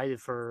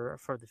excited for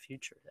the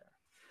future there.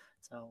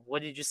 So,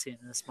 what did you see in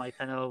this, Mike?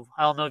 I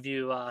don't know if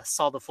you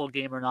saw the full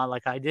game or not,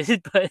 like I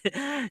did, but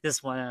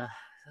just want to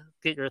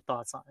get your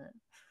thoughts on it.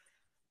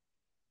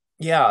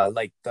 Yeah,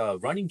 like the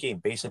running game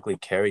basically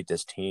carried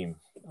this team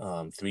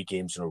 3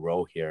 games in a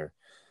row here.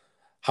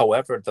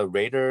 However, the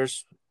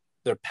Raiders,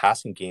 their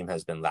passing game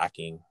has been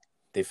lacking.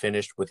 They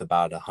finished with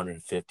about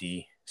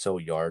 150 so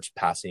yards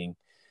passing,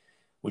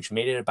 which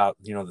made it about,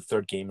 the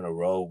third game in a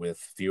row with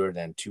fewer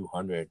than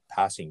 200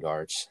 passing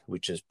yards,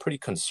 which is pretty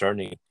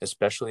concerning,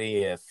 especially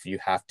if you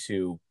have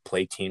to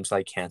play teams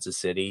like Kansas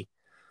City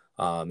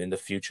in the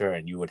future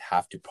and you would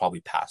have to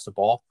probably pass the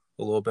ball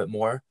a little bit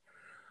more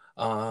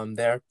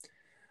there.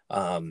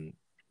 Um,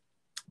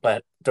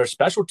 but their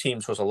special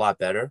teams was a lot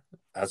better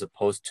as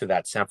opposed to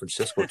that San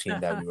Francisco team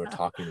that we were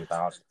talking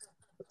about.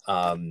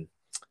 Um,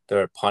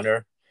 their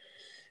punter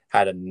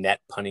had a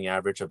net punting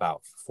average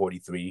about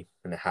 43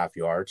 and a half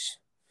yards.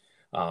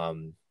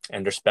 And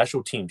their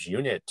special teams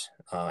unit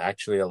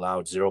actually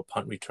allowed 0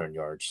 punt return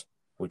yards,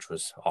 which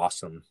was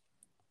awesome,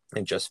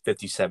 and just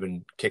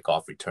 57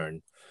 kickoff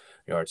return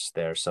yards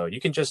there. So you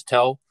can just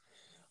tell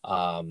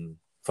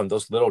from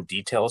those little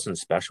details in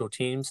special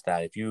teams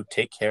that if you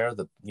take care of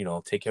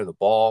the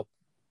ball,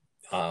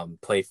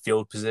 play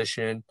field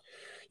position,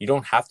 you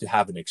don't have to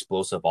have an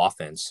explosive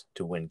offense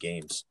to win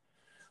games.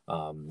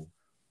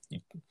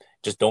 You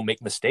just don't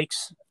make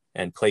mistakes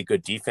and play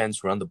good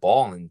defense, run the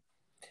ball,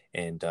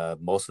 and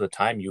most of the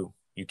time you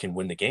can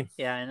win the game.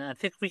 Yeah, and I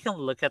think we can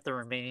look at the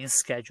remaining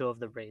schedule of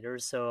the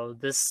Raiders. So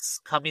this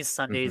coming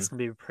Sunday is going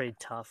to be pretty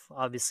tough.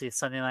 Obviously,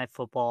 Sunday Night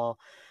Football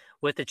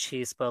with the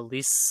Chiefs, but at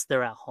least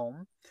they're at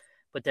home.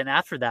 But then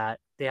after that,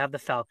 they have the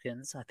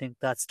Falcons. I think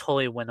that's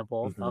totally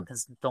winnable.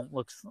 Falcons don't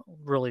look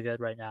really good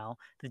right now.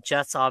 The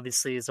Jets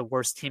obviously is the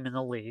worst team in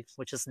the league,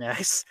 which is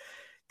next.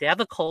 They have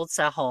the Colts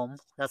at home.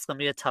 That's going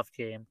to be a tough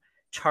game.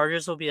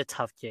 Chargers will be a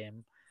tough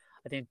game.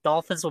 I think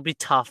Dolphins will be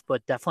tough,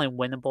 but definitely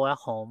winnable at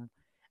home.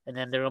 And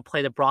then they're going to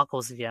play the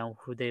Broncos again,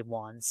 who they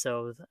won.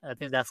 So I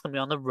think that's going to be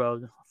on the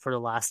road for the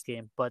last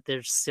game. But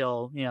they're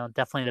still,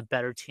 definitely the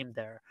better team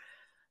there.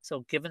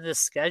 So given this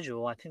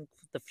schedule, I think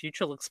the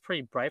future looks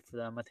pretty bright for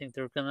them. I think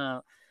they're going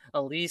to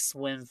at least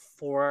win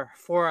four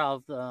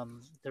out of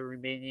the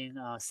remaining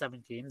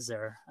 7 games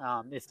there.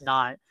 If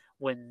not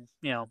win,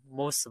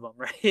 most of them,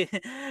 right?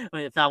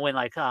 If not win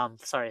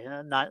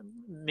not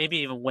maybe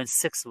even win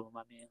 6 of them.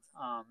 I mean,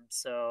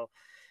 so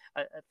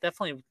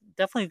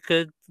definitely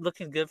good,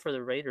 looking good for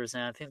the Raiders,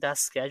 and I think that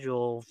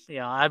schedule,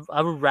 I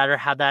would rather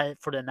have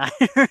that for the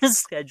Niners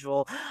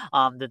schedule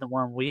than the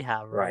one we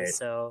have, right?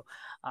 So,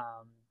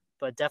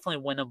 but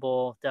definitely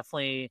winnable.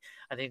 Definitely,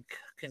 I think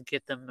can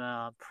get them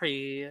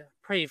pretty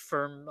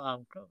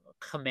firm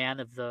command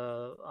of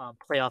the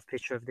playoff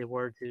picture if they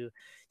were to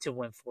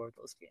win 4 of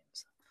those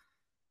games.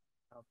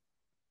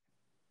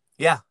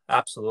 Yeah,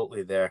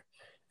 absolutely there,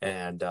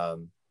 and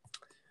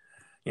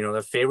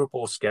the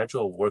favorable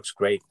schedule works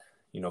great,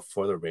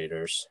 for the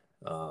Raiders.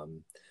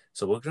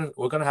 So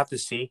we're gonna have to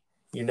see.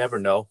 You never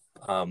know,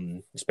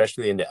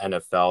 especially in the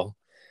NFL.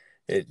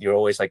 You're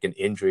always like an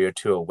injury or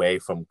 2 away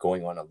from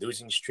going on a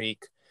losing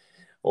streak,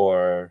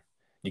 or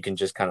you can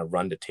just kind of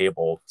run the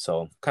table.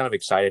 So kind of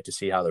excited to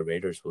see how the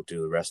Raiders will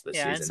do the rest of the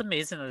season. Yeah, it's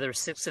amazing that they're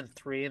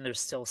 6-3 and they're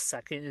still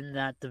second in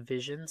that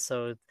division.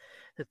 So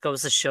it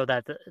goes to show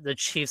that the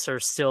Chiefs are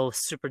still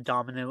super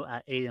dominant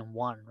at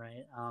 8-1,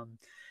 right?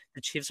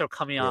 The Chiefs are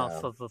coming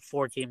off of a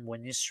 4-game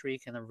winning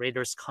streak, and the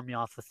Raiders coming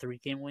off a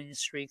 3-game winning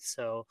streak.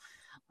 So,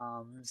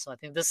 so I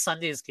think this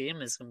Sunday's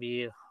game is going to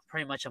be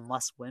pretty much a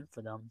must-win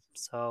for them.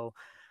 So,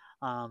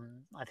 I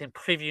think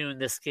previewing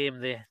this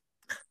game,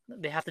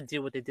 they have to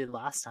do what they did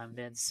last time.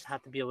 They just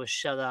have to be able to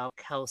shut out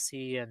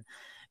Kelsey and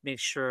make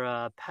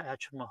sure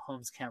Patrick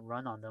Mahomes can't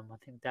run on them. I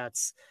think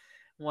that's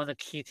one of the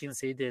key things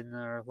they did in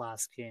their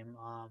last game.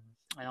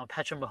 I know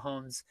Patrick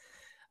Mahomes,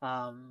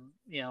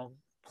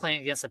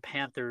 playing against the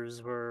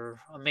Panthers were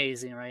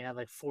amazing, right? He had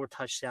like 4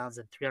 touchdowns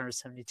and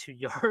 372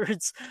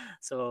 yards.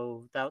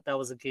 So that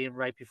was a game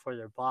right before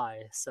their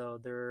bye. So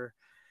they're,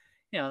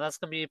 that's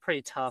going to be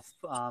pretty tough.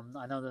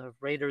 I know the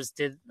Raiders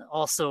did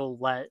also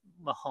let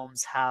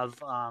Mahomes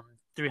have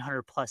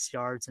 300 plus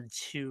yards and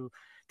 2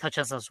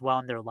 touchdowns as well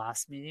in their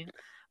last meeting.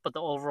 But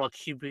the overall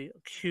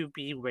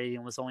QB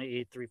rating was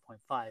only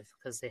 83.5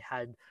 because they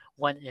had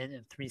 1 in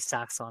and 3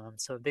 sacks on them.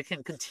 So if they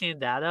can continue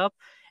that up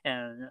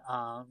and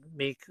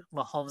make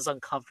Mahomes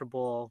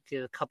uncomfortable,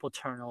 get a couple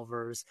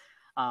turnovers.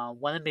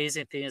 One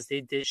amazing thing is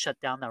they did shut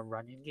down that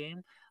running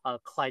game.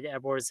 Clyde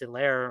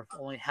Edwards-Helaire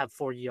only had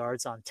 40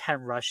 yards on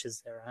 10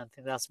 rushes there. I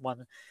think that's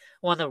one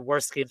of the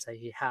worst games that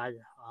he had.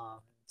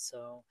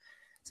 So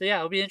yeah,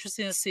 it'll be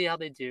interesting to see how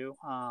they do.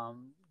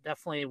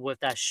 Definitely with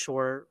that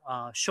shorter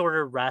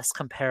rest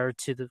compared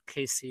to the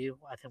KC,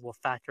 I think will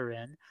factor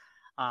in.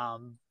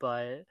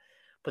 But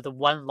the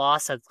one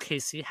loss that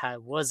KC had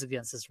was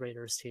against this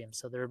Raiders team,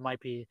 so there might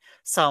be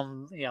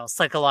some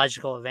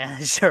psychological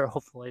advantage there,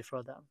 hopefully,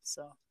 for them.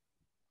 So.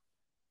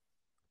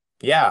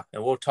 Yeah,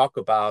 and we'll talk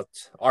about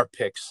our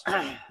picks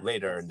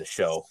later in the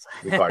show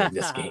regarding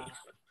this game.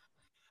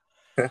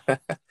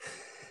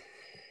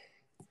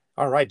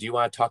 All right. Do you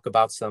want to talk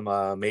about some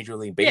Major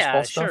League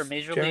Baseball stuff? Yeah, sure.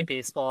 Major League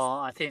Baseball.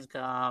 I think,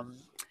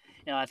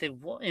 I think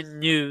in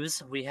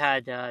news we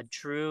had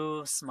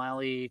Drew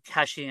Smyly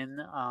cashing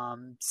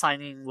in,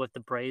 signing with the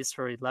Braves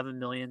for $11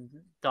 million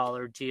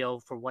deal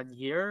for 1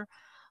 year.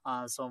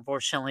 So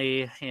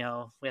unfortunately, we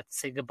have to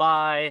say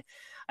goodbye.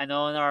 I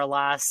know in our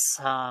last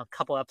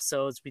couple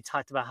episodes we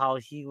talked about how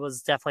he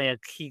was definitely a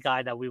key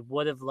guy that we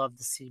would have loved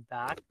to see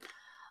back.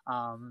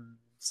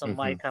 So,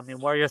 Mike, I mean,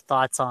 what are your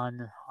thoughts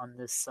on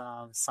this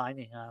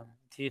signing?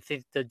 Do you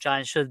think the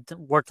Giants should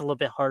work a little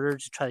bit harder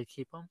to try to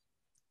keep him?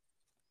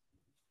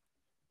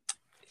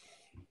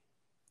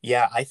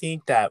 Yeah, I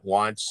think that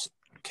once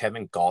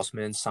Kevin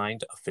Gausman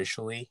signed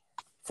officially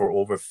for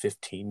over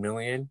 15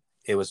 million,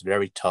 it was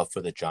very tough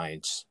for the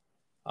Giants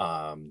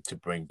to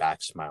bring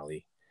back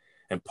Smiley,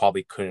 and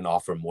probably couldn't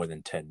offer more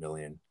than 10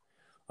 million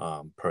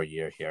per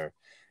year here.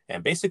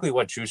 And basically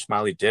what Drew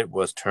Smiley did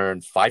was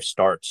turn 5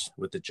 starts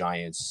with the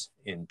Giants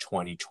in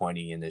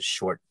 2020 in this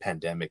short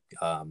pandemic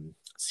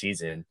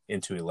season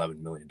into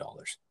 $11 million.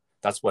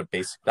 That's what he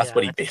I think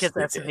his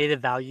basically did.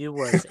 estimated value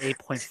was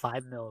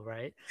 8.5 mil,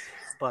 right?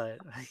 But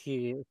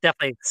he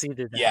definitely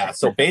exceeded that. Yeah.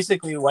 So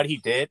basically, what he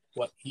did,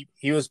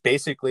 he was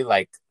basically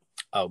like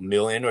a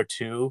million or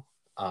two,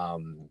 a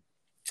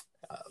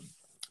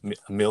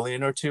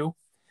million or two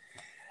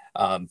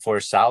for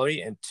a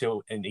salary, and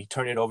he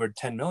turned it over to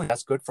 10 million.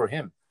 That's good for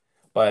him.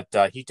 But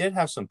he did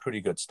have some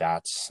pretty good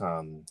stats.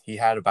 He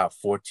had about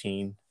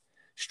 14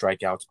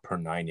 strikeouts per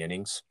 9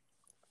 innings,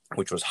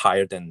 which was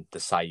higher than the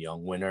Cy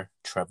Young winner,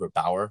 Trevor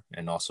Bauer,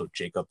 and also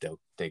Jacob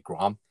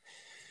deGrom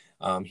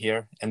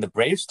here. And the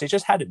Braves, they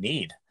just had a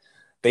need.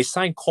 They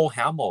signed Cole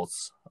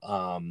Hamels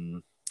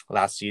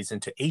last season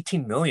to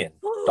 $18 million.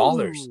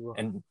 Ooh.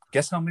 And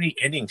guess how many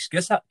innings?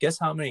 Guess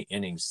how many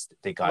innings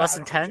they got? Less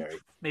than 10?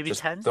 Maybe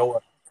just 10?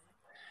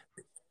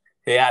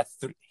 He had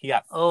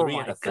Oh 3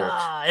 and my a third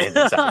god.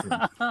 innings out of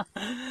him.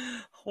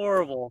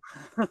 Horrible.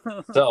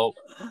 So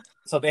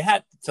they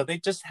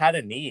just had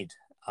a need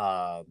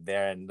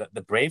there, and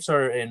the Braves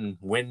are in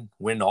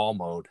win all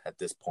mode at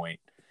this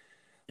point.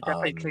 It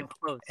definitely came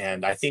close.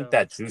 And right? I think So,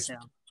 that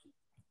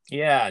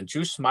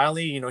Drew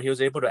Smiley, he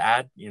was able to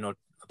add,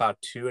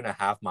 about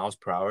 2.5 miles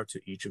per hour to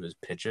each of his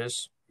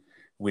pitches,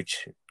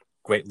 which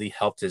greatly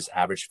helped his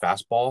average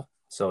fastball.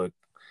 So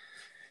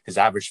his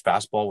average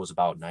fastball was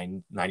about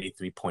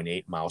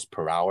 93.8 miles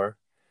per hour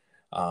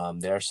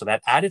there. So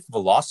that added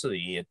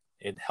velocity,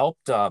 it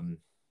helped him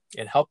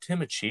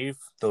achieve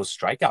those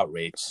strikeout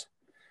rates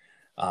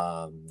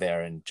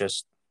there, and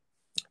just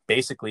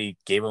basically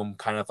gave him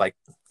kind of like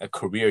a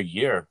career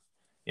year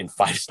in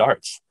 5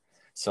 starts.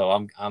 So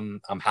I'm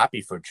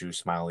happy for Drew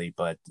Smiley,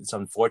 but it's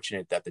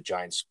unfortunate that the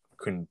Giants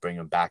couldn't bring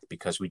him back,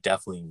 because we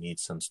definitely need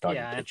some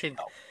starting pitching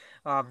help.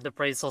 The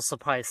Braves also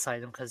probably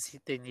signed him because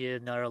they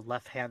needed another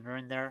left-hander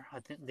in there.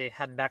 I think they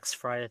had Max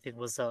Fried, I think,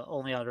 was the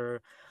only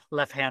other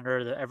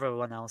left-hander.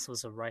 Everyone else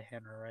was a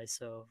right-hander, right?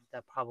 So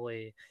that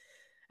probably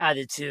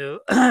added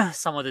to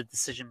some of the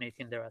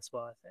decision-making there as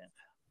well, I think.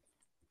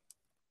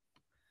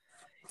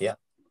 Yeah.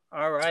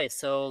 All right,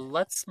 so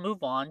let's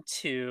move on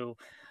to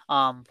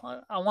I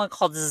want to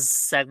call this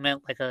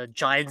segment like a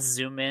Giants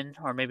zoom in,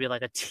 or maybe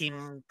like a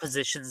team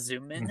position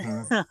zoom in,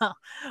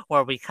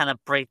 where we kind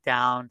of break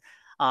down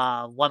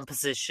one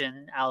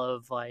position out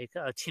of like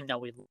a team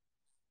that we.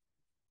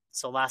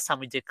 So last time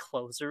we did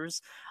closers.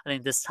 I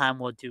think this time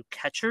we'll do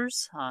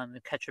catchers on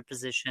the catcher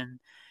position.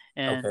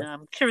 And Okay.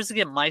 I'm curious to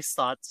get Mike's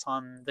thoughts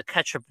on the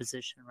catcher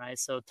position, right?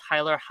 So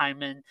Tyler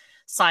Hyman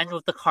signed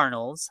with the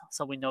Cardinals,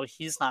 so we know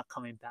he's not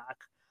coming back.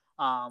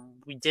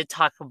 We did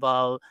talk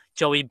about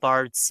Joey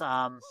Bart's,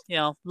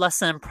 less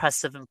than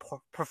impressive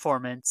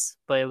performance,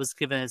 but it was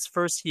given his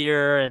first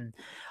year, and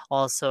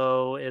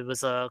also it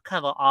was a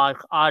kind of an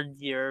odd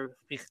year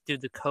due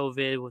to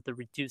COVID with the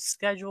reduced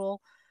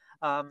schedule.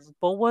 But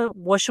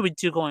what should we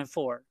do going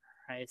forward,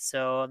 right?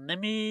 So let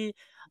me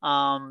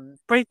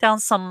break down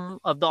some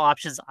of the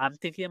options I'm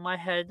thinking in my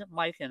head,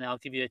 Mike, and I'll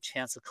give you a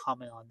chance to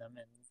comment on them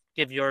and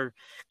give your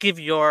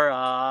your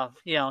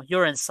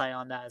insight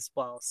on that as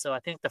well. So I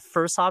think the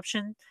first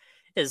option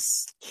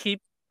is keep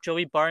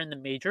Joey Bart in the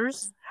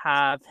majors,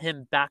 have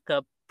him back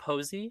up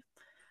Posey,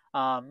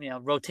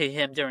 rotate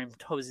him during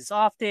Posey's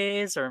off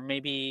days, or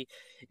maybe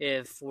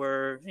if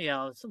we're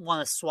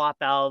want to swap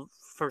out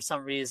for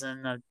some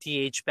reason a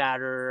DH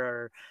batter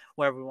or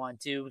whatever we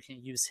want to do, we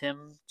can use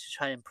him to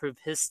try to improve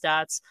his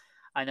stats.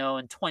 I know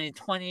in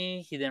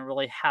 2020 he didn't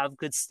really have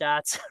good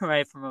stats,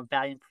 right? From a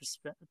batting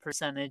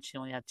percentage, he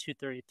only had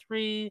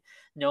 233,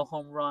 no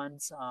home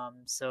runs.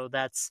 So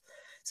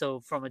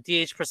from a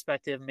DH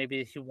perspective,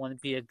 maybe he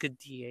wouldn't be a good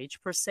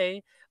DH per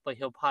se, but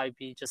he'll probably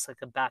be just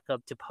like a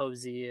backup to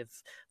Posey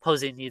if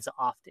Posey needs an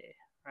off day,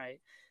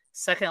 right?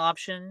 Second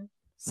option,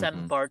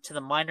 send Bart to the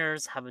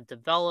minors, have him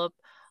develop.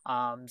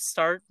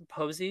 Start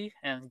Posey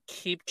and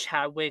keep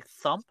Chadwick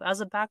Thump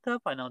as a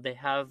backup. I know they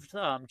have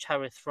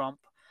Chadwick Thump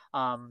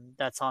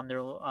that's on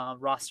their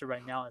roster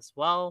right now as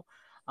well.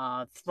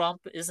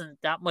 Thump isn't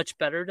that much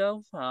better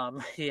though.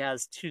 He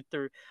has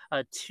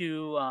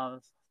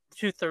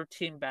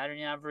 213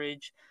 batting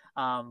average,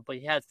 but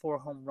he had 4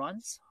 home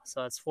runs,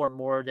 so that's 4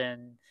 more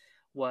than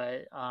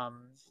what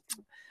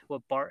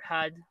Bart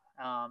had.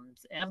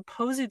 And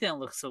Posey didn't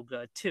look so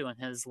good too in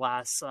his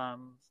last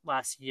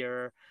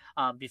year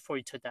before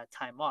he took that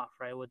time off,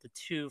 right? With the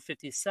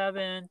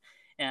 257,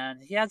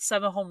 and he had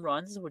 7 home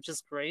runs, which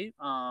is great.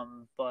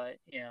 But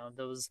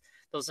those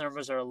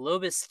numbers are a little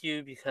bit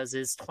skewed because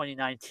it's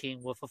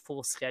 2019 with a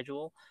full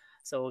schedule.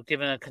 So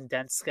given a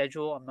condensed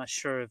schedule, I'm not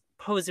sure if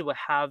Posey would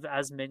have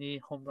as many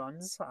home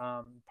runs.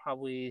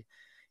 Probably,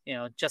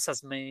 just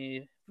as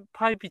many,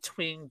 probably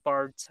between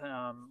Bart,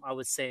 I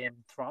would say, and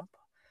Thump.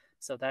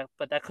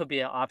 But that could be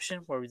an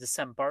option where we just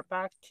send Bart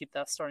back, keep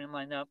that starting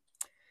lineup.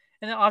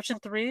 And then option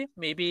three,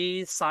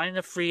 maybe sign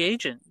a free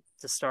agent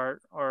to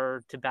start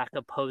or to back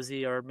up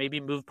Posey, or maybe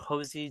move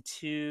Posey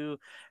to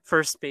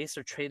first base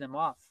or trade him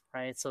off,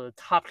 right? So the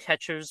top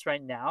catchers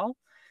right now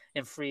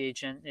in free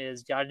agent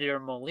is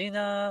Yadier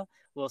Molina,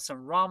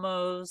 Wilson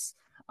Ramos,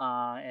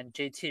 and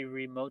JT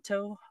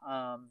Remoto.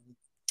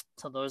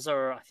 So those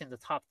are, I think, the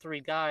top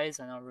three guys.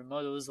 I know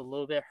Remoto was a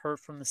little bit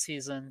hurt from the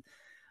season.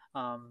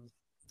 Um,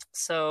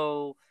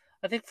 so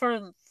I think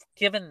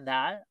given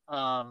that,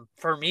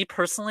 for me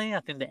personally, I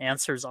think the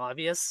answer is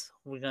obvious.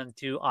 We're going to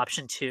do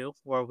option two,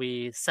 where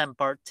we send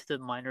Bart to the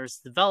minors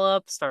to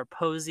develop, start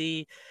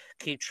Posey,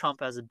 keep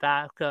Trump as a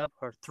backup,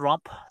 or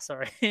Thrump,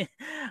 sorry,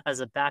 as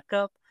a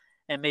backup,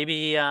 and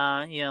maybe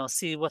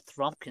see what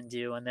Thrump can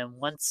do. And then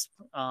once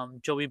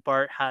Joey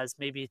Bart has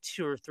maybe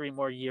 2 or 3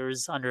 more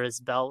years under his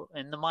belt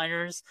in the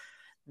minors,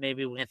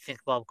 maybe we can think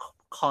about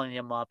calling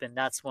him up, and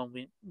that's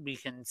when we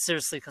can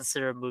seriously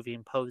consider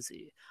moving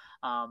Posey.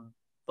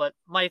 But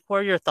Mike, what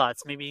are your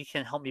thoughts? Maybe you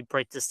can help me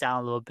break this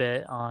down a little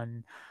bit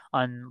on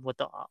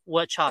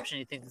which option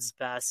you think is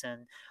best,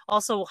 and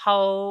also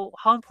how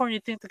important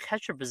you think the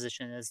catcher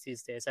position is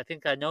these days.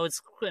 I know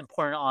it's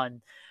important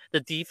on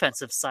the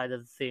defensive side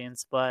of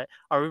things, but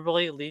are we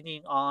really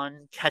leaning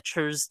on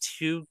catchers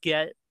to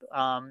get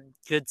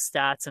good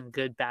stats and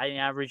good batting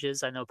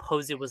averages? I know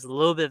Posey was a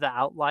little bit of an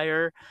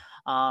outlier,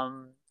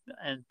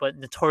 but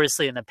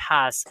notoriously in the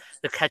past,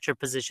 the catcher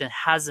position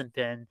hasn't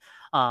been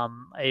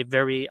a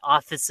very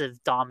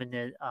offensive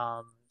dominant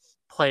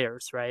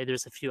players, right?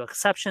 There's a few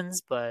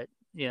exceptions, but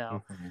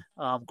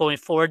going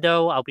forward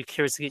though, I'll be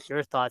curious to get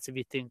your thoughts if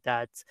you think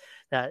that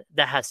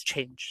has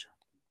changed.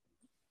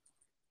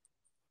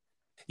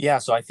 Yeah,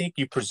 so I think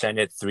you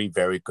presented 3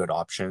 very good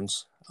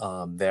options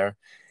there.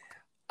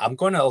 I'm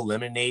going to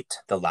eliminate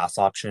the last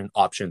option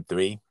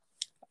 3,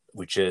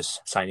 which is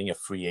signing a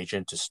free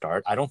agent to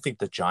start. I don't think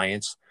the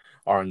Giants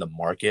are in the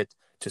market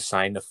to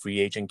sign a free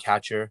agent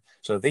catcher.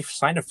 So if they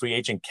sign a free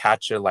agent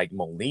catcher like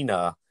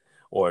Molina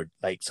or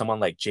like someone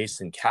like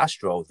Jason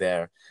Castro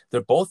they're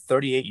both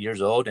 38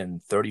 years old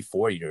and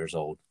 34 years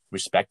old,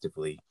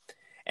 respectively.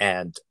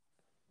 And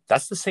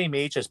that's the same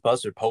age as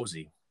Buster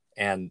Posey.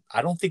 And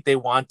I don't think they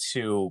want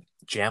to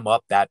jam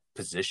up that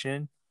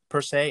position per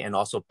se and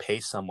also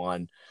pay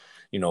someone,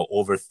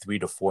 over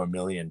 $3 to $4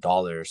 million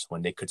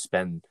when they could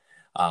spend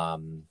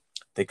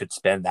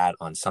that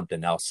on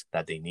something else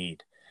that they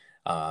need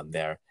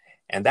there.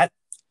 And that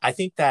I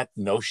think that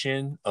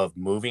notion of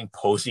moving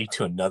Posey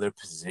to another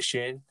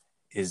position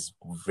is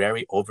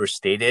very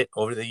overstated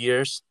over the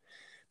years,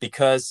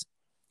 because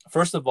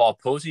first of all,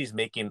 Posey is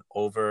making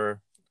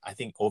over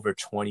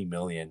 20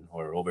 million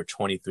or over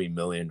 23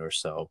 million or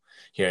so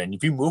here. And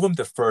if you move him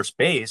to first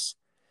base,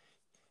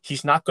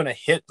 he's not going to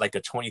hit like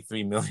a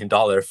 $23 million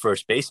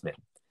first baseman.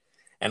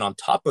 And on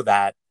top of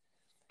that,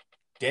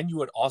 then you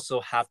would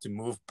also have to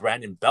move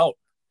Brandon Belt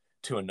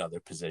to another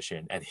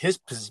position. And his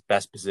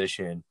best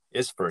position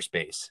is first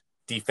base,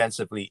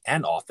 defensively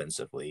and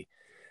offensively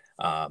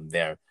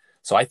there.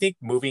 So I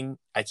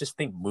just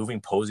think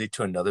moving Posey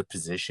to another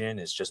position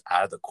is just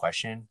out of the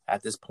question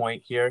at this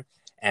point here.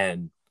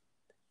 And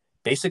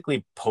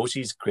basically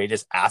Posey's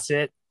greatest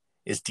asset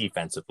is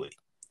defensively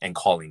and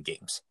calling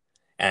games.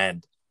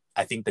 And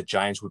I think the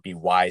Giants would be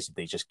wise if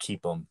they just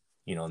keep him,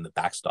 in the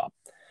backstop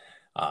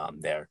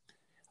there.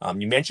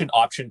 You mentioned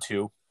option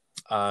 2,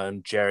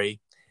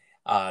 Jerry,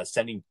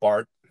 sending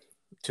Bart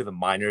to the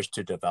minors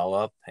to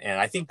develop. And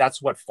I think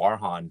that's what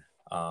Farhan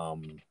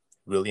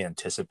really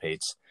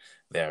anticipates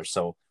there.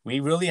 So we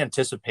really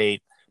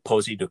anticipate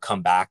Posey to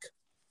come back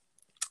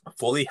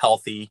fully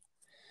healthy,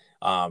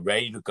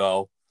 ready to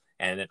go,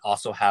 and then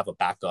also have a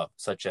backup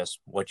such as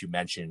what you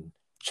mentioned,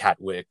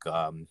 Chadwick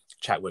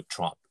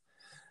Trump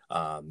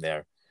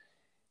there.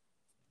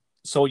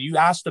 So you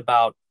asked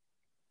about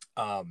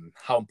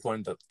how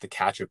important the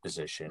catcher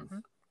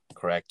position,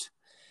 correct?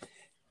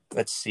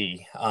 Let's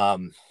see.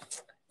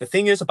 The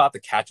thing is about the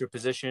catcher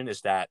position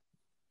is that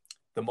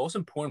the most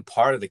important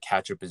part of the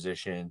catcher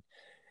position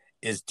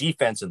is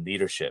defense and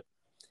leadership.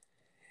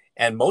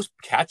 And most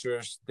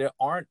catchers, they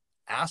aren't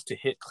asked to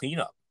hit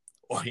cleanup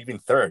or even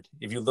third.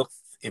 If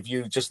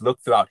you just look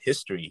throughout the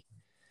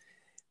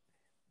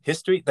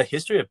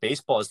history of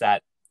baseball is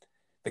that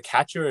the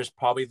catcher is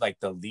probably like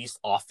the least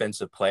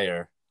offensive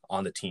player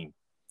on the team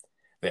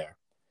there.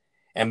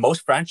 And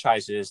most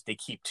franchises, they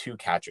keep 2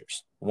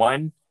 catchers.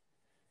 One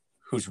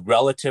who's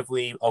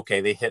relatively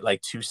okay, they hit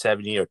like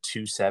 270 or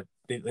 270.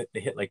 They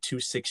hit like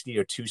 260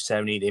 or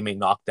 270. They may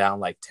knock down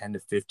like 10 to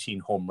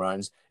 15 home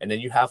runs. And then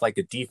you have like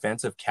a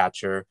defensive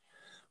catcher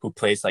who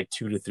plays like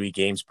 2 to 3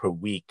 games per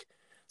week.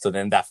 So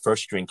then that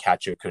first string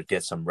catcher could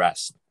get some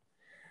rest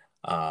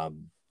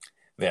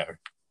there.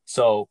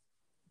 So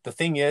the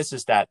thing is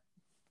that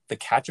the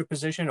catcher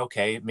position,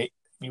 okay,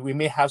 we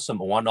may have some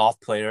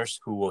one-off players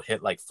who will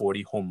hit like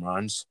 40 home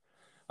runs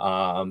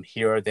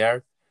here or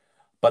there.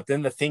 But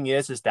then the thing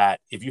is that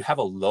if you have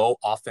a low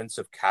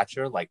offensive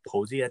catcher like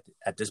Posey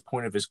at this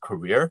point of his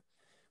career,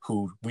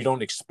 who we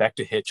don't expect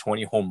to hit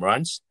 20 home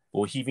runs,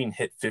 will he even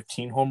hit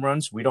 15 home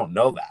runs? We don't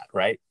know that,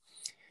 right?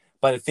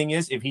 But the thing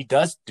is, if he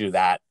does do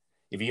that,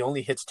 if he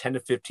only hits 10 to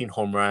 15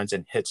 home runs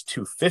and hits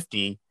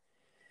 250,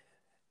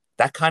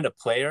 that kind of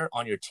player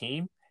on your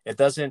team, it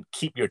doesn't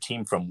keep your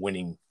team from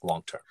winning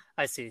long term.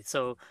 I see.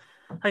 So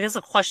I guess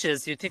the question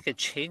is, do you think it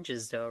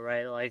changes though,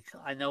 right? Like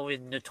I know we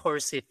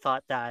notoriously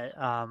thought that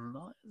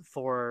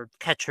for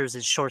catchers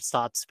and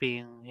shortstops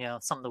being,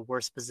 some of the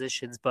worst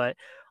positions, but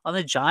on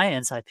the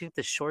Giants, I think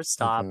the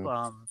shortstop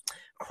Mm-hmm.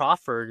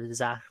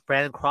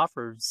 Brandon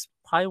Crawford's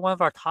probably one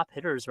of our top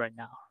hitters right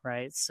now,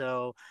 right?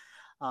 So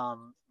I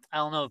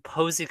don't know if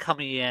Posey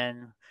coming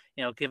in,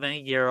 given a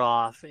year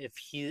off, if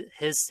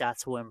his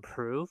stats will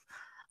improve,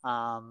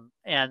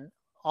 and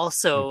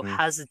also Mm-hmm.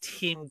 has a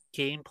team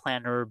game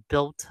plan or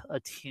built a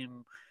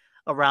team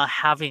around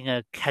having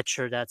a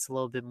catcher that's a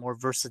little bit more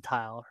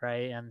versatile,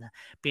 right? And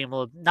being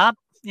able to not,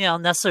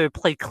 necessarily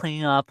play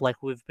cleanup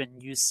like we've been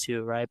used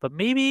to, right? But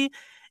maybe,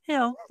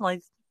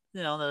 like,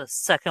 the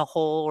second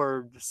hole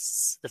or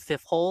the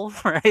fifth hole,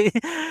 right?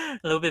 A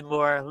little bit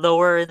more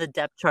lower in the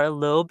depth chart, a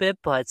little bit,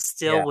 but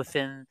still Yeah.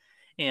 within,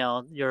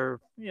 your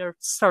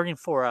starting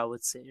four, I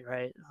would say,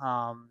 right?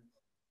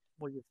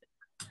 What do you think?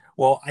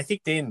 Well, I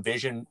think they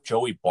envision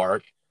Joey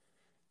Bart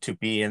to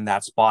be in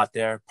that spot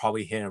there,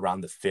 probably hitting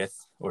around the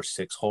fifth or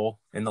sixth hole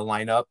in the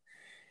lineup.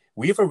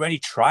 We've already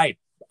tried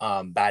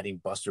batting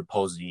Buster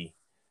Posey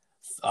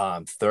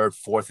third,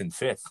 fourth, and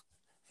fifth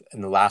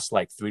in the last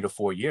like 3 to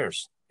 4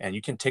 years. And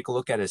you can take a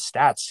look at his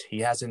stats. He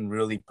hasn't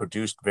really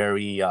produced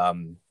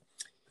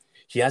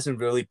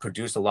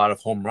a lot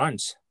of home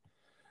runs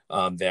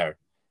there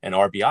and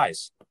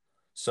RBIs.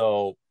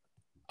 So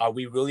are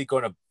we really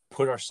going to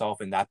put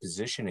ourselves in that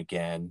position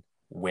again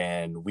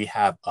when we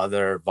have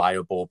other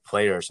viable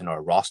players in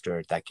our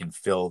roster that can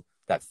fill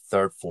that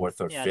third,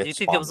 fourth, or Yeah, do fifth you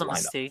think it spot in was the a lineup?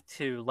 mistake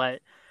to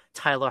let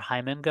Tyler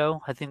Hyman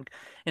go? I think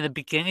in the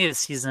beginning of the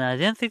season, I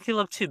didn't think he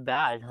looked too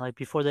bad. Like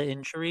before the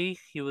injury,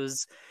 he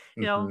was,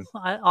 Mm-hmm.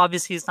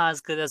 obviously he's not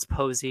as good as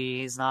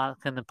Posey. He's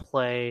not going to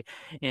play,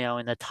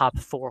 in the top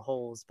four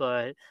holes,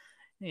 but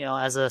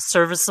as a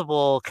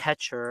serviceable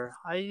catcher,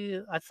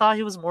 I thought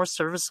he was more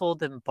serviceable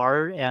than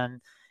Bart, and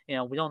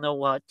we don't know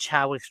what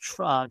Chadwick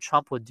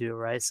Trump would do,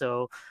 right?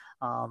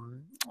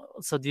 Um,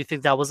 so do you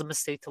think that was a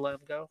mistake to let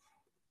him go?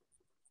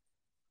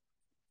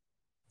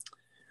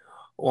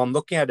 Well, I'm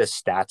looking at his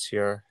stats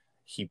here.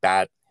 He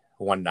bat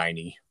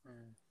 190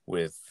 Mm.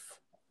 with,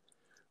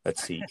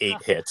 let's see,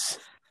 8 hits,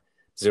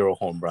 0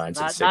 home So runs,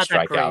 and six not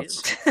that great.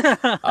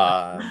 strikeouts.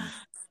 Um,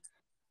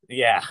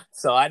 yeah.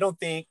 So I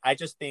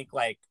just think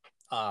like,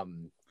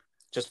 um,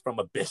 just from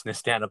a business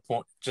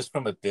standpoint,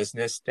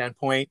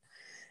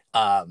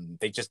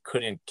 they just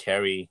couldn't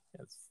carry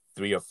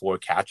 3 or 4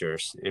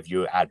 catchers if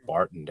you add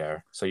Barton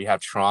there. So you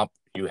have Trump,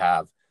 you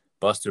have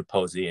Buster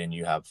Posey, and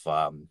you have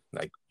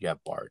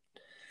Bart.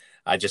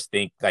 I just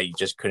think that you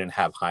just couldn't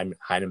have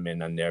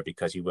Heineman on there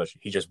because he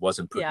just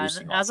wasn't Yeah, and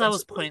producing as I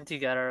was offensively. putting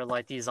together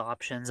like these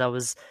options, I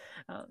was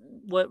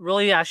what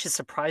really actually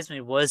surprised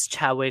me was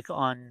Chadwick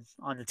on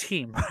the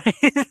team.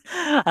 Right?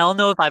 I don't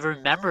know if I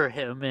remember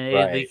him in the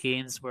Right.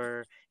 games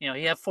where he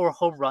had 4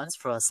 home runs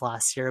for us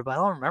last year, but I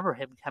don't remember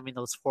him having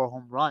those 4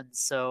 home runs.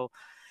 So,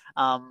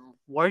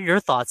 what are your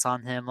thoughts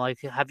on him?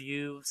 Like, have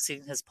you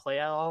seen his play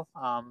at all?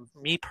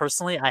 Me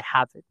personally, I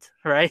haven't.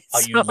 Right?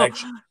 Are you So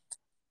mention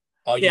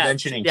are you yeah,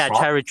 mentioning yeah,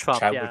 Trump? Chadwick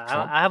Trump. Yeah, Chadwick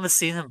Trump? I haven't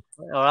seen him,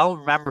 or I don't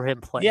remember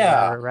him playing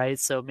Yeah. ever, right?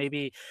 So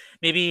maybe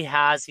he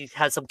had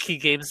some key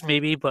games,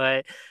 maybe,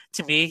 but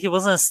to me, he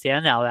wasn't a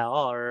standout at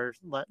all, or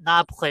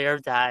not a player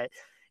that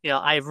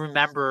I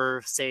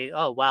remember saying,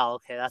 "Oh wow,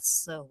 okay,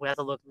 that's we have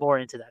to look more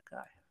into that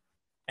guy."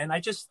 And I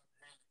just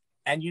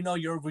and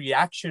your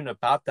reaction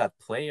about that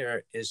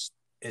player is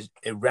it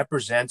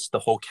represents the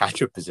whole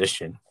catcher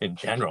position in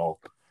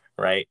general,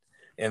 right?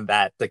 In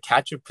that the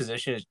catcher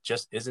position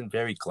just isn't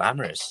very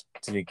glamorous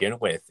to begin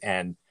with,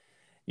 and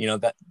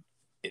that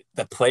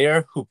the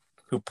player who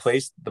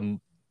plays the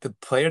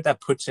player that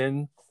puts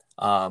in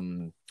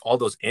all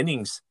those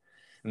innings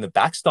in the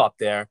backstop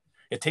there,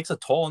 it takes a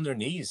toll on their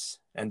knees,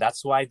 and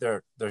that's why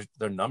their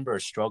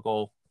numbers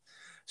struggle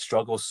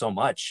so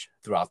much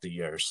throughout the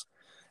years.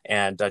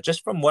 And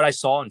just from what I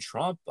saw in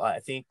Trump, I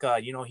think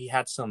he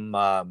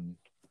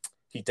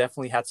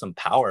definitely had some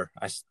power.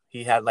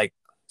 He had like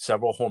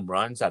several home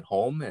runs at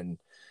home, and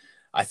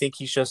I think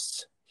he's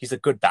a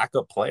good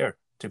backup player,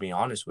 to be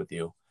honest with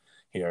you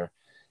here.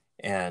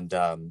 And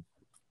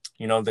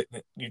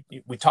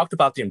we talked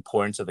about the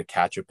importance of the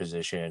catcher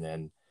position,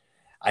 and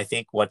I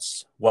think what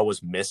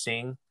was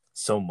missing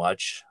so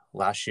much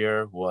last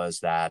year was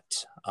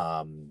that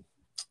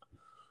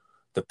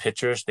the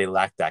pitchers, they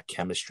lacked that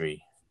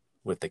chemistry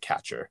with the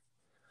catcher,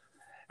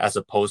 as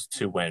opposed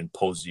to when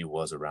Posey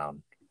was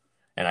around.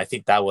 And I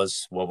think that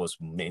was what was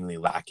mainly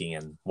lacking,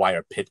 and why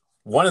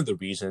one of the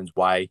reasons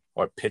why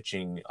our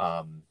pitchers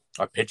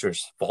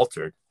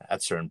faltered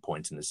at certain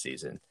points in the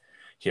season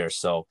here.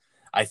 So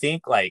I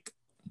think, like,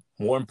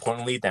 more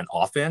importantly than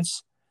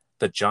offense,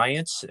 the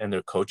Giants and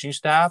their coaching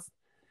staff,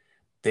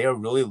 they are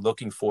really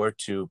looking forward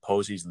to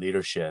Posey's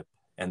leadership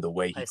and the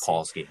way he I see.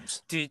 calls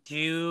games. Do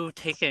you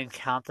take into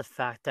account the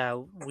fact that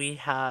we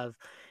have,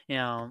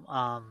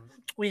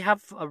 we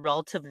have a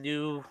relative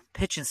new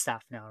pitching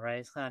staff now,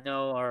 right? I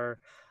know our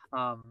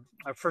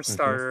first Hmm.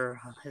 starter,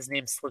 his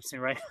name slips me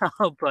right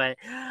now, but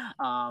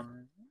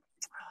um,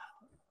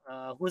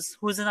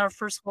 who's in our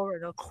first role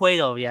right now?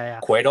 Cueto, yeah, yeah.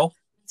 Cueto?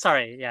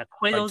 Sorry, yeah, Are you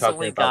Cueto's the talking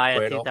only about guy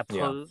I think Cueto?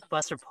 that Yeah.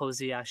 Buster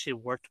Posey actually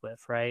worked with,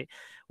 right?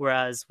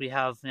 Whereas we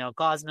have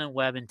Gosman,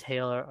 Webb, and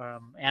Taylor,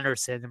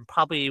 Anderson, and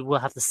probably we'll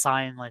have to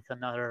sign like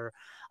another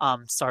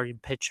starting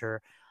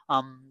pitcher.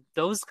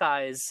 Those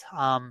guys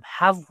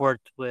have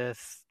worked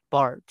with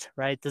Bart,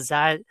 right?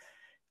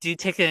 Do you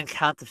take into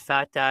account the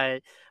fact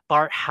that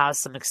Bart has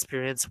some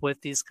experience with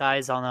these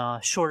guys on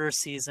a shorter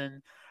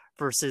season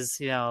versus,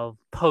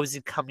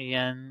 Posey coming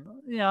in,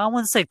 I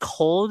wouldn't say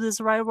cold is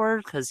the right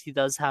word because he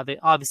does have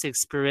obviously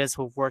experience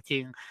with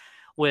working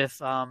with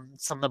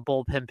some of the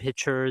bullpen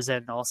pitchers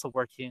and also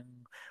working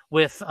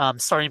with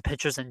starting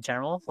pitchers in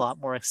general, a lot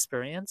more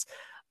experience.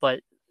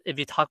 But if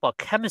you talk about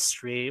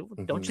chemistry,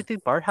 don't Hmm. you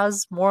think Bart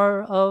has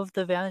more of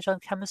the advantage on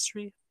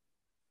chemistry?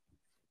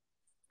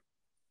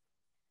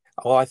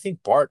 Well, I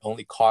think Bart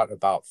only caught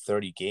about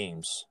 30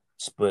 games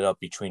split up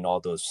between all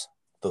those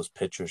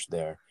pitchers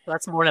there.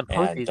 That's more than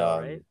Posey, And though,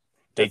 right?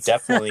 they That's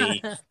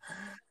definitely,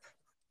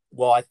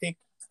 well, I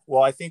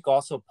think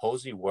also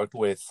Posey worked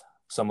with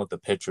some of the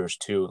pitchers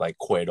too, like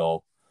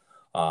Cueto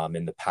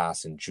in the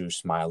past and Drew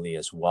Smiley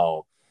as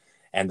well.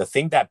 And the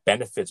thing that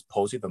benefits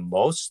Posey the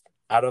most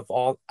out of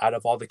all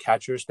the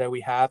catchers that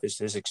we have is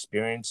his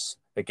experience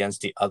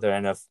against the other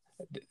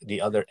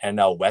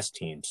NL West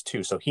teams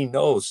too. So he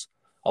knows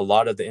a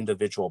lot of the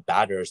individual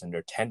batters and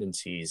their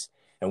tendencies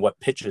and what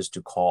pitches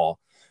to call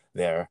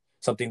there.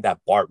 Something that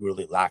Bart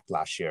really lacked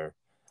last year.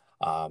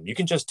 You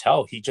can just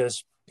tell he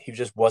just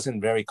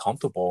wasn't very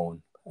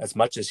comfortable. As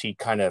much as he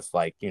kind of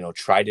like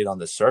tried it on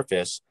the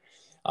surface,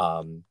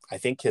 I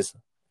think his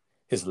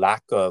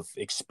lack of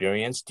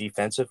experience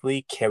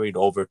defensively carried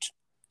over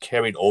I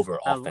guess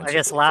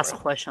offensively for last him.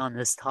 question on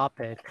this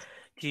topic.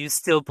 Do you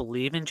still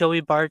believe in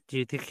Joey Bart? Do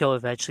you think he'll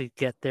eventually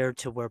get there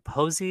to where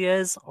Posey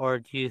is? Or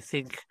do you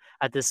think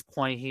at this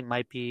point he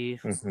might be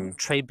Hmm.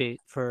 trade bait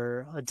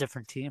for a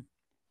different team?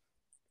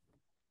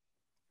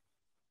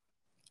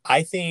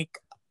 I think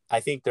I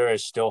think there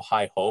is still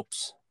high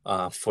hopes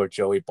for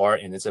Joey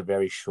Bart, and it's a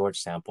very short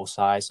sample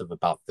size of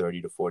about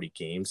 30 to 40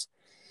 games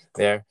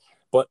there.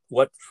 But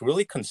what's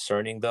really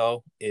concerning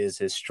though is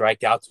his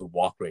strikeout to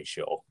walk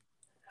ratio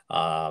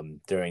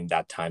during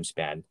that time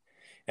span.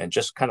 And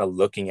just kind of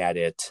looking at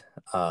it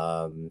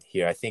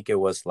here, I think it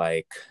was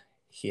like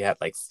he had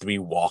like 3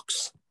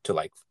 walks to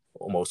like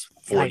almost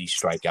 40 Yikes.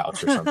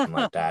 strikeouts or something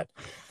like that.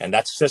 And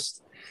that's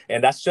just,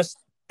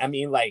 I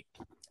mean, like,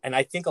 and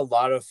I think a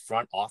lot of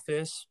front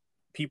office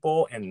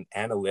people and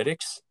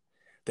analytics,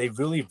 they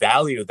really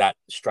value that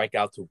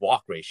strikeout to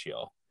walk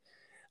ratio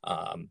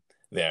um,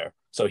 there.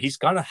 So he's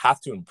going to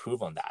have to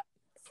improve on that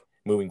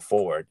moving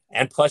forward.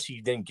 And plus,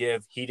 he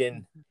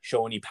didn't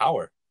show any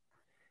power.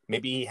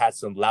 Maybe he had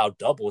some loud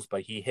doubles,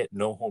 but he hit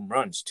no home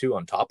runs too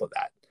on top of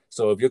that.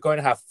 So if you're going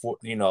to have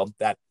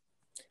that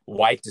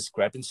wide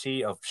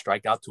discrepancy of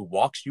strikeout to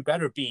walks, you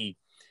better be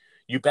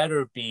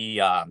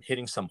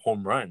hitting some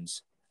home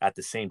runs at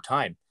the same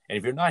time. And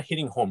if you're not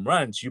hitting home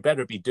runs, you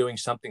better be doing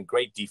something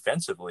great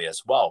defensively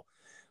as well,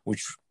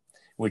 which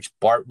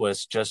Bart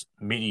was just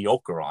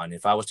mediocre on.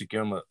 If I was to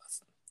give him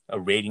a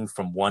rating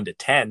from 1 to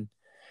 10,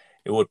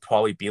 it would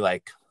probably be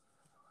like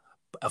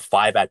a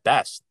 5 at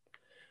best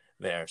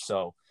there.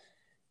 So,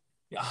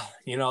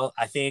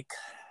 I think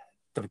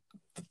the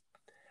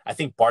I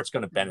think Bart's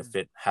going to Mm.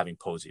 benefit having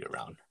Posey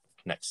around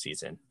next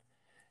season,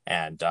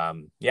 and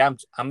yeah,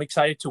 I'm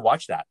excited to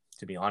watch that.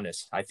 To be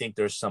honest, I think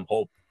there's some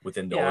hope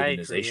within the Yeah, I agree.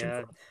 organization for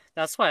Yeah, him.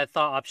 that's why I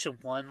thought option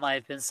one might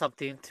have been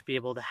something to be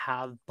able to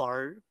have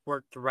Bart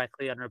work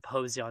directly under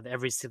Posey on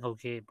every single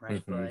game,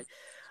 right?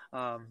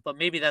 Mm-hmm. But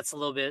maybe that's a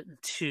little bit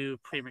too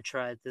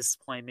premature at this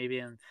point. Maybe,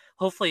 and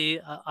hopefully,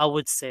 I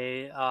would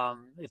say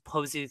if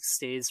Posey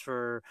stays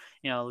for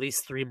at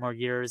least 3 more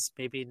years,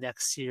 maybe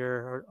next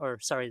year or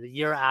sorry, the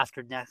year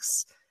after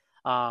next,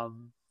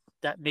 um,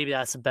 that maybe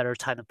that's a better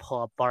time to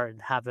pull up Bart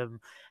and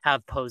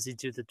have Posey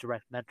do the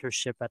direct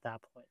mentorship at that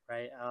point,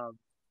 right?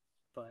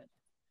 But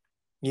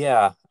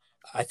Yeah,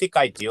 I think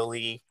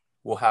ideally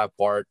we'll have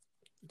Bart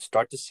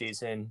start the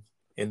season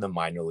in the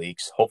minor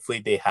leagues. Hopefully,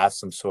 they have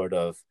some sort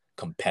of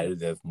yeah.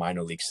 competitive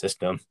minor league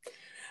system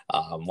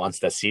once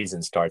the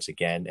season starts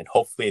again, and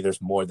hopefully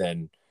there's more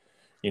than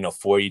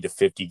 40 to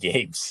 50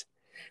 games.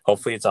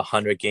 Hopefully it's a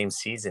 100-game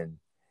season,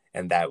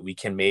 and that we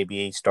can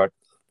maybe start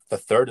the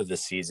third of the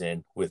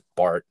season with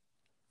Bart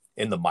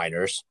in the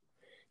minors,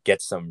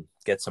 get some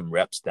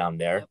reps down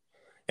there, Yep.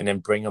 and then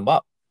bring him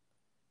up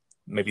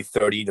maybe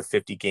 30 to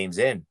 50 games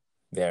in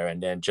there,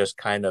 and then just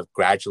kind of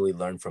gradually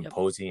learn from Yep.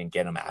 Posey and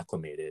get him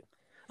acclimated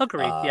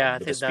Agreed. Yeah, I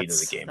with the think speed of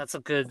the game. that's a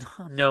good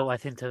note I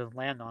think to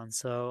land on.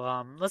 So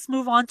let's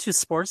move on to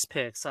sports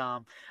picks. I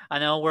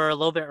know we're a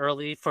little bit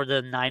early for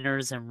the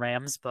Niners and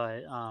Rams,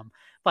 but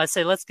I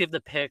say let's give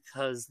the pick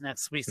because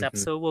next week's Mm-hmm.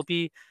 episode will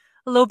be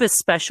a little bit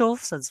special.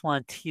 So I just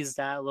want to tease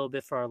that a little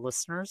bit for our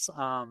listeners.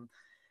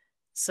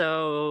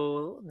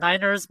 So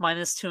Niners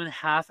minus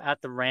 2.5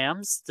 at the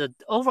Rams. The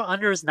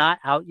over/under is not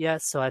out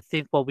yet, so I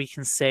think what we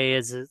can say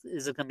is it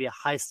going to be a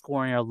high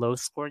scoring or low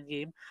scoring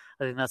game?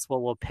 I think that's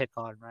what we'll pick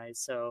on, right?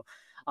 So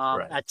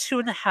Right. at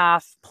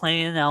 2.5,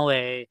 playing in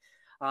LA,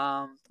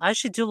 I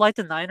actually do like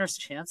the Niners'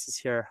 chances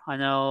here. I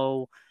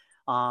know,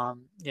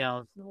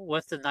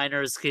 with the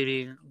Niners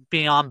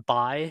being on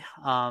bye,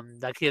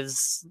 that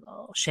gives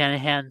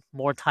Shanahan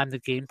more time to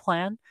game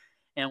plan.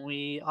 And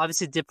we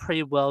obviously did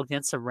pretty well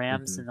against the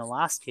Rams Hmm. in the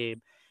last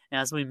game.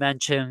 And as we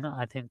mentioned,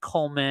 I think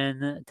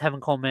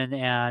Tevin Coleman,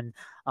 and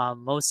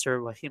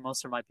Raheem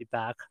Mostert might be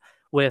back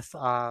with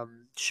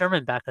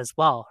Sherman back as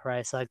well,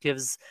 right? So that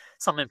gives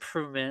some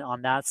improvement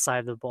on that side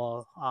of the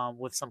ball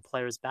with some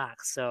players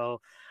back. So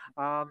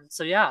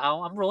yeah,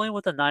 I'm rolling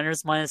with the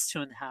Niners minus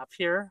 2.5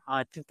 here.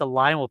 I think the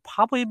line will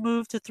probably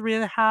move to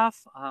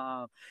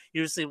 3.5.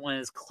 Usually when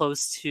it's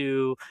close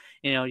to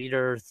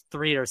either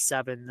 3 or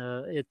 7,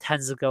 it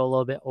tends to go a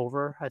little bit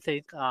over, I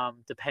think,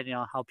 depending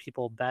on how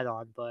people bet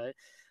on. But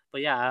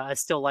yeah, I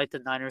still like the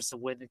Niners to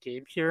win the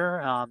game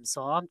here.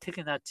 So I'm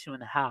taking that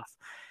 2.5.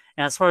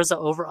 And as far as the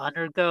over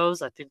under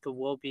goes, I think it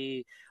will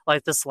be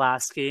like this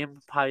last game,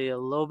 probably a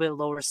little bit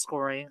lower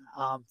scoring.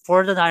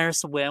 For the Niners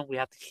to win, we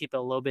have to keep it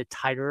a little bit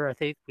tighter. I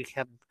think we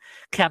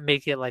can't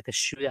make it like a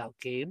shootout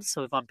game.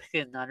 So if I'm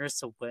picking Niners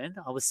to win,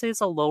 I would say it's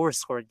a lower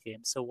scoring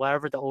game. So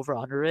whatever the over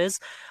under is,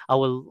 I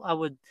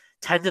would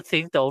tend to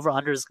think the over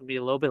under is going to be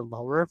a little bit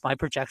lower. My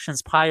projection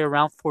is probably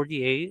around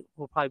 48.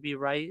 Will probably be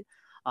right.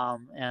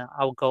 And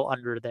I'll go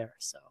under there.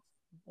 So,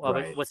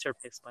 Right. what's your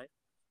picks, Mike?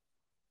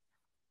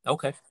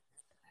 Okay.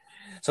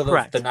 So the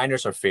Correct.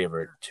 Niners are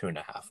favored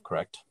 2.5,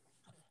 correct?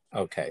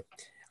 Okay.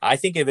 I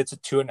think if it's a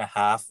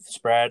 2.5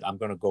 spread, I'm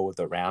going to go with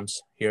the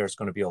Rams here. It's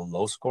going to be a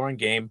low scoring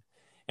game.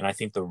 And I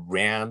think the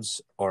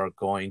Rams are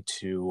going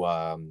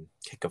to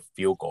kick a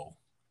field goal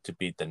to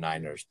beat the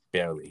Niners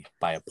barely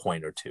by a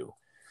point or two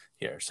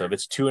here. So if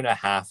it's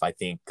 2.5, I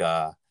think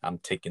I'm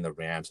taking the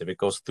Rams. If it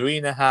goes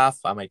 3.5,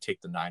 I might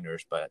take the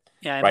Niners. But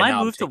Yeah, it right might now,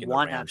 I'm move to taking the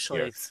one Rams actually,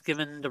 here. 'cause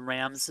given the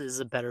Rams is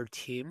a better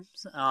team.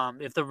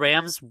 If the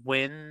Rams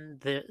win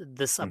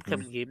this Hmm.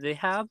 upcoming game they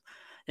have,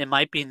 it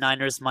might be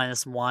Niners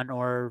minus one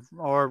or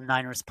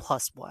Niners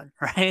plus one,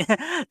 right?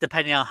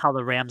 Depending on how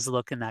the Rams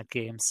look in that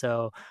game.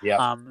 So,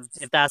 Yep.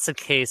 if that's the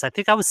case, I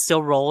think I would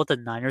still roll with the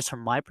Niners from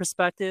my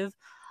perspective.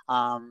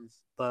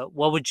 But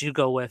what would you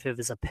go with if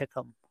it's a pick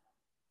 'em?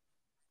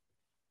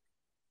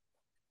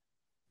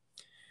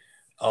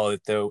 Oh,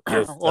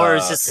 Or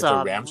is just if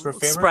the Rams were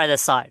favored, spread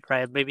aside,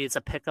 right? Maybe it's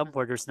a pick 'em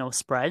where there's no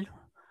spread.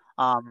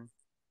 Um,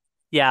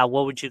 yeah,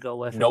 what would you go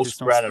with if no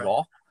there's no spread at spread?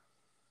 all.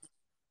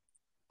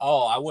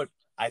 Oh, I would.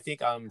 I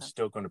think I'm Okay.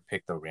 still going to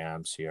pick the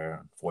Rams here.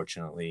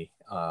 Unfortunately,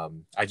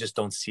 I just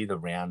don't see the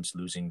Rams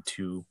losing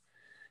two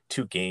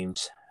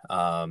games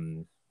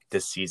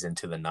this season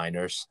to the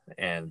Niners,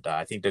 and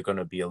I think they're going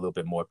to be a little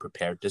bit more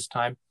prepared this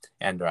time,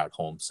 and they're at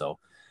home. So,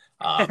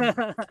 I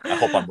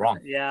hope I'm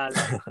wrong. Yeah,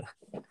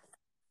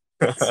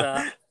 that's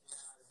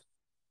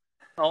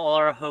all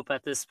our hope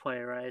at this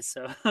point, right?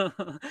 So,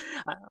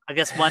 I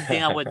guess one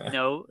thing I would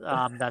note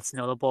that's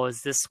notable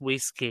is this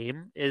week's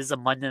game is a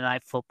Monday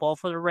Night Football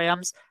for the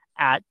Rams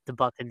at the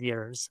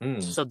Buccaneers.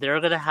 Mm. So they're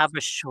gonna have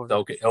a short,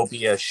 So it'll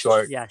be a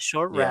short, yeah,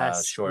 short yeah,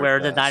 rest short, where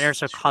the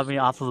Niners are short coming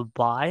game, off of a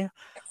bye.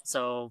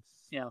 So,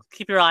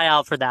 keep your eye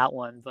out for that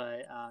one.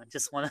 But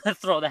just want to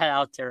throw that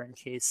out there in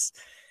case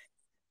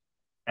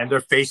and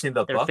they're facing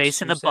the they're Bucks.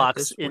 facing You the said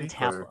Bucks this in week, or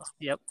Tampa.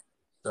 Yep.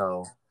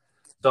 so.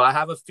 So I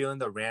have a feeling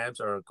the Rams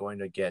are going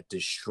to get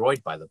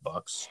destroyed by the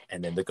Bucks,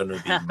 and then they're going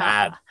to be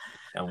mad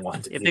and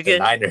want to if they beat the get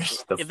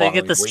Niners the if they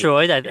get following week.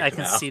 destroyed, I You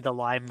can know? see the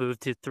line move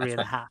to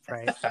 3.5,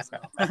 right? So,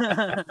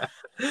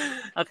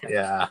 okay.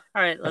 Yeah.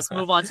 All right, let's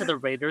move on to the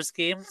Raiders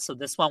game. So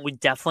this one we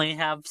definitely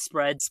have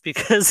spreads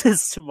because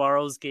it's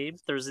tomorrow's game,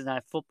 Thursday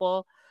Night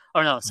Football.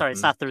 Or no, sorry,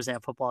 it's Mhm. not Thursday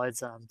Night Football.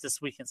 It's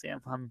this weekend's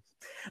game. I'm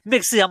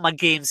mixing up my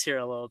games here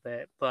a little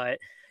bit, but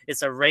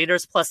it's a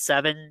Raiders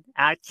 +7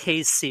 at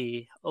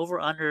KC. Over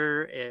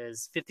under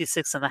is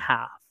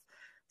 56.5.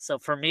 So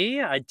for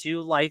me, I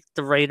do like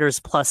the Raiders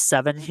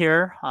 +7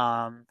 here.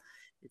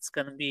 It's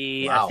going to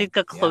be, I Wow. think, a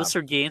Yeah.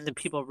 closer game than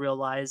people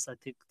realize. I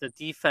think the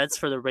defense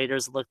for the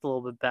Raiders looked a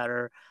little bit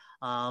better.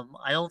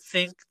 I don't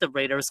think the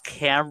Raiders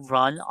can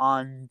run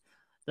on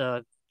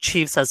the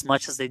Chiefs as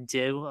much as they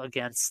do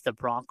against the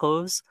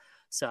Broncos.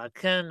 So I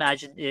can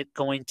imagine it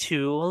going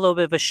to a little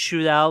bit of a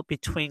shootout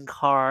between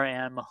Carr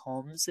and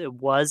Mahomes. It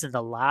was in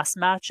the last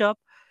matchup.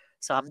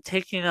 So I'm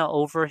taking it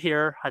over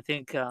here.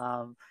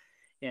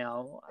 You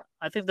know,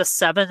 I think the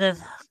 7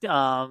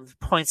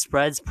 point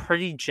spread's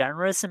pretty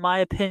generous in my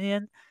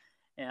opinion.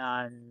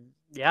 And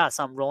yeah,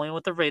 so I'm rolling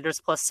with the Raiders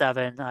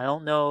 +7. I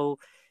don't know,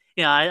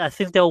 I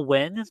think they'll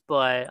win,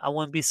 but I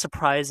wouldn't be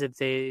surprised if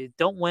they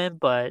don't win,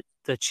 but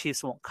the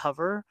Chiefs won't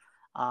cover.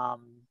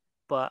 Um,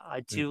 but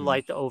I do Hmm.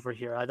 like the over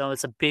here. I know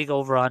it's a big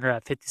over under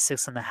at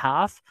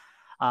 56.5.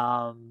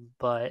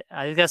 But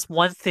I guess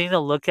one thing to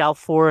look out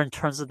for in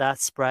terms of that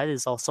spread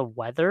is also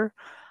weather.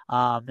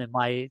 It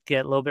might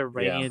get a little bit Yeah.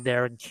 rainy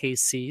there in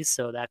KC,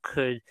 so that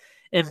could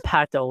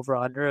impact the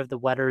over/under. If the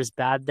weather is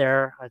bad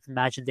there, I can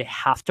imagine they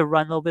have to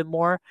run a little bit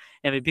more.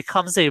 And if it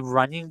becomes a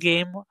running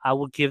game, I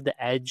will give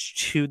the edge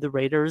to the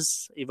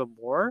Raiders even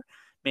more,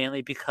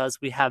 mainly because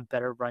we have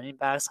better running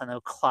backs. I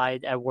know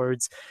Clyde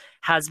Edwards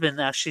has been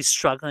actually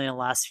struggling in the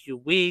last few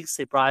weeks.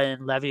 They brought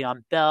in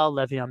Le'Veon Bell.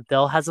 Le'Veon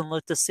Bell hasn't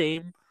looked the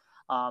same.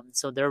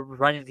 So their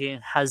running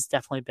game has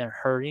definitely been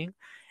hurting.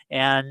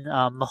 And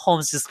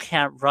Mahomes just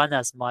can't run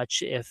as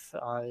much if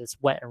it's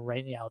wet and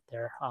rainy out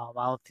there. I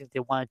don't think they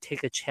want to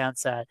take a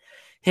chance at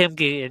him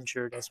getting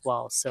injured as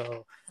well.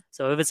 So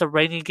if it's a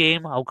rainy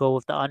game, I'll go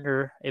with the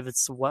under. If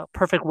it's a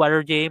perfect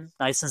weather game,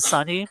 nice and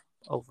sunny,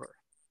 over.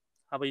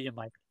 How about you,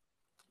 Mike?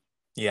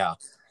 Yeah.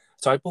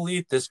 So I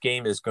believe this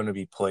game is going to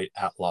be played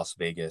at Las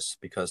Vegas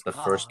because the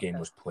first game Okay.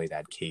 was played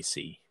at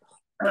KC.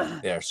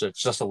 There, so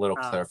it's just a little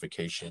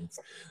clarification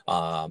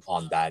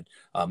on that.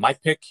 My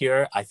pick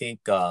here, I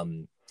think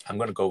I'm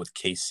going to go with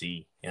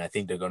KC, and I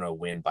think they're going to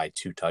win by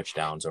 2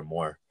 touchdowns or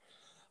more.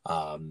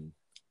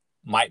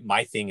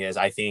 My thing is,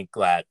 I think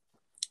that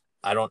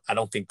I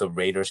don't think the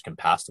Raiders can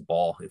pass the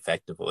ball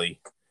effectively.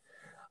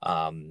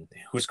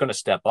 Who's going to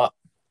step up?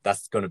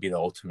 That's going to be the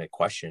ultimate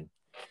question.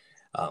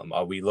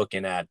 Are we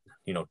looking at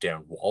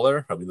Darren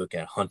Waller? Are we looking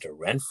at Hunter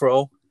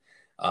Renfrow?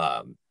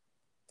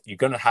 You're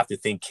going to have to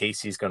think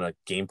Casey's going to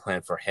game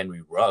plan for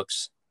Henry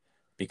Ruggs,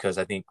 because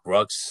I think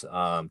Ruggs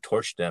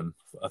torched them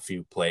a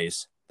few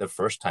plays the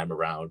first time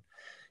around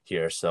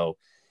here. So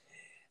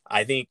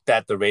I think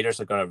that the Raiders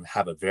are going to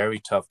have a very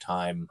tough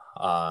time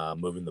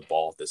moving the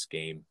ball this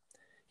game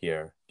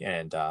here.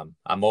 And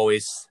I'm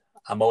always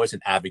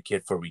an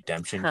advocate for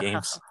redemption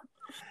games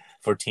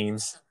for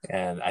teams.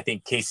 And I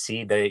think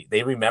KC,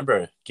 they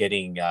remember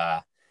getting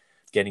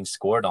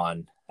scored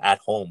on at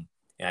home.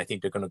 And I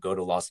think they're going to go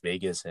to Las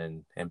Vegas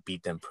and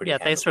beat them pretty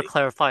handily. Thanks for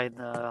clarifying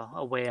the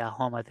away at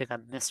home. I think I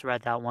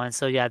misread that one.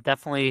 So, yeah,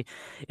 definitely,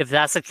 if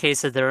that's the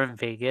case that they're in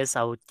Vegas,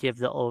 I would give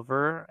the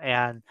over.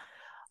 And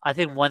I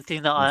think one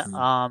thing that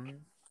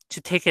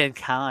to take into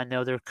account, I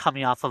know they're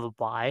coming off of a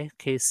bye,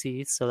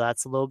 KC, so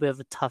that's a little bit of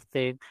a tough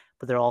thing,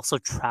 but they're also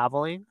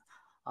traveling.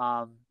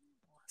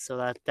 So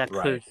that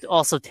could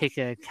also take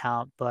into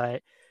account.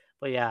 But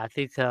yeah, I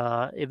think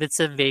if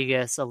it's in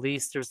Vegas, at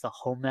least there's the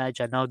home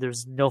edge. I know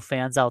there's no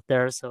fans out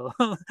there, so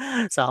so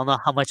I don't know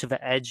how much of an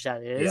edge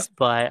that is,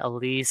 but at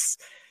least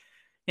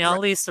at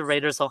least the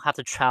Raiders don't have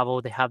to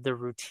travel. They have their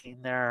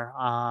routine there.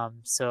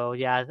 So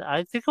yeah,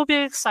 I think it'll be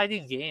an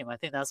exciting game. I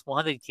think that's one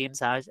of the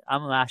games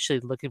I'm actually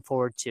looking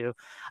forward to.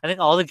 I think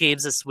all the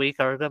games this week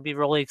are going to be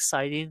really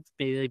exciting,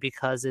 maybe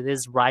because it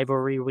is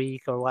rivalry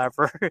week or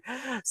whatever.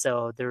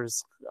 So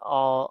there's a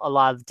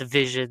lot of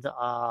division,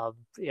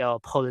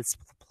 opponents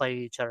play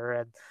each other,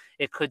 and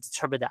it could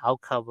determine the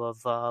outcome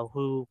of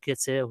who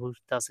gets it, who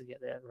doesn't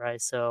get it,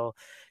 right? So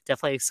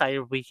definitely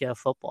exciting weekend of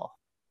football.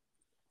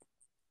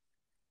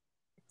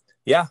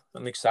 Yeah,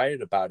 I'm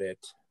excited about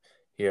it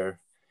here.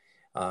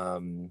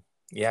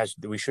 Yeah,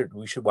 we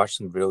should watch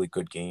some really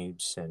good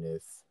games. And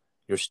if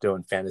you're still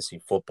in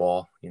fantasy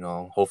football,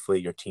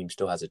 hopefully your team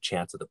still has a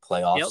chance at the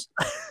playoffs.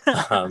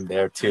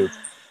 There too.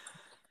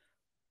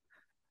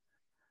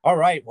 All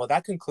right. Well,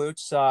 that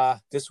concludes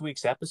this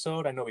week's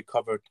episode. I know we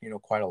covered,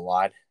 quite a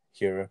lot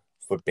here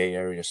for Bay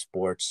Area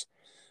sports.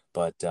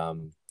 But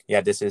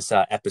yeah, this is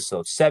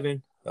episode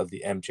 7 of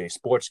the MJ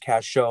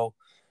Sportscast show.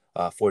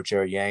 For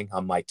Jerry Yang,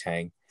 I'm Mike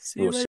Tang.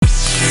 See you later.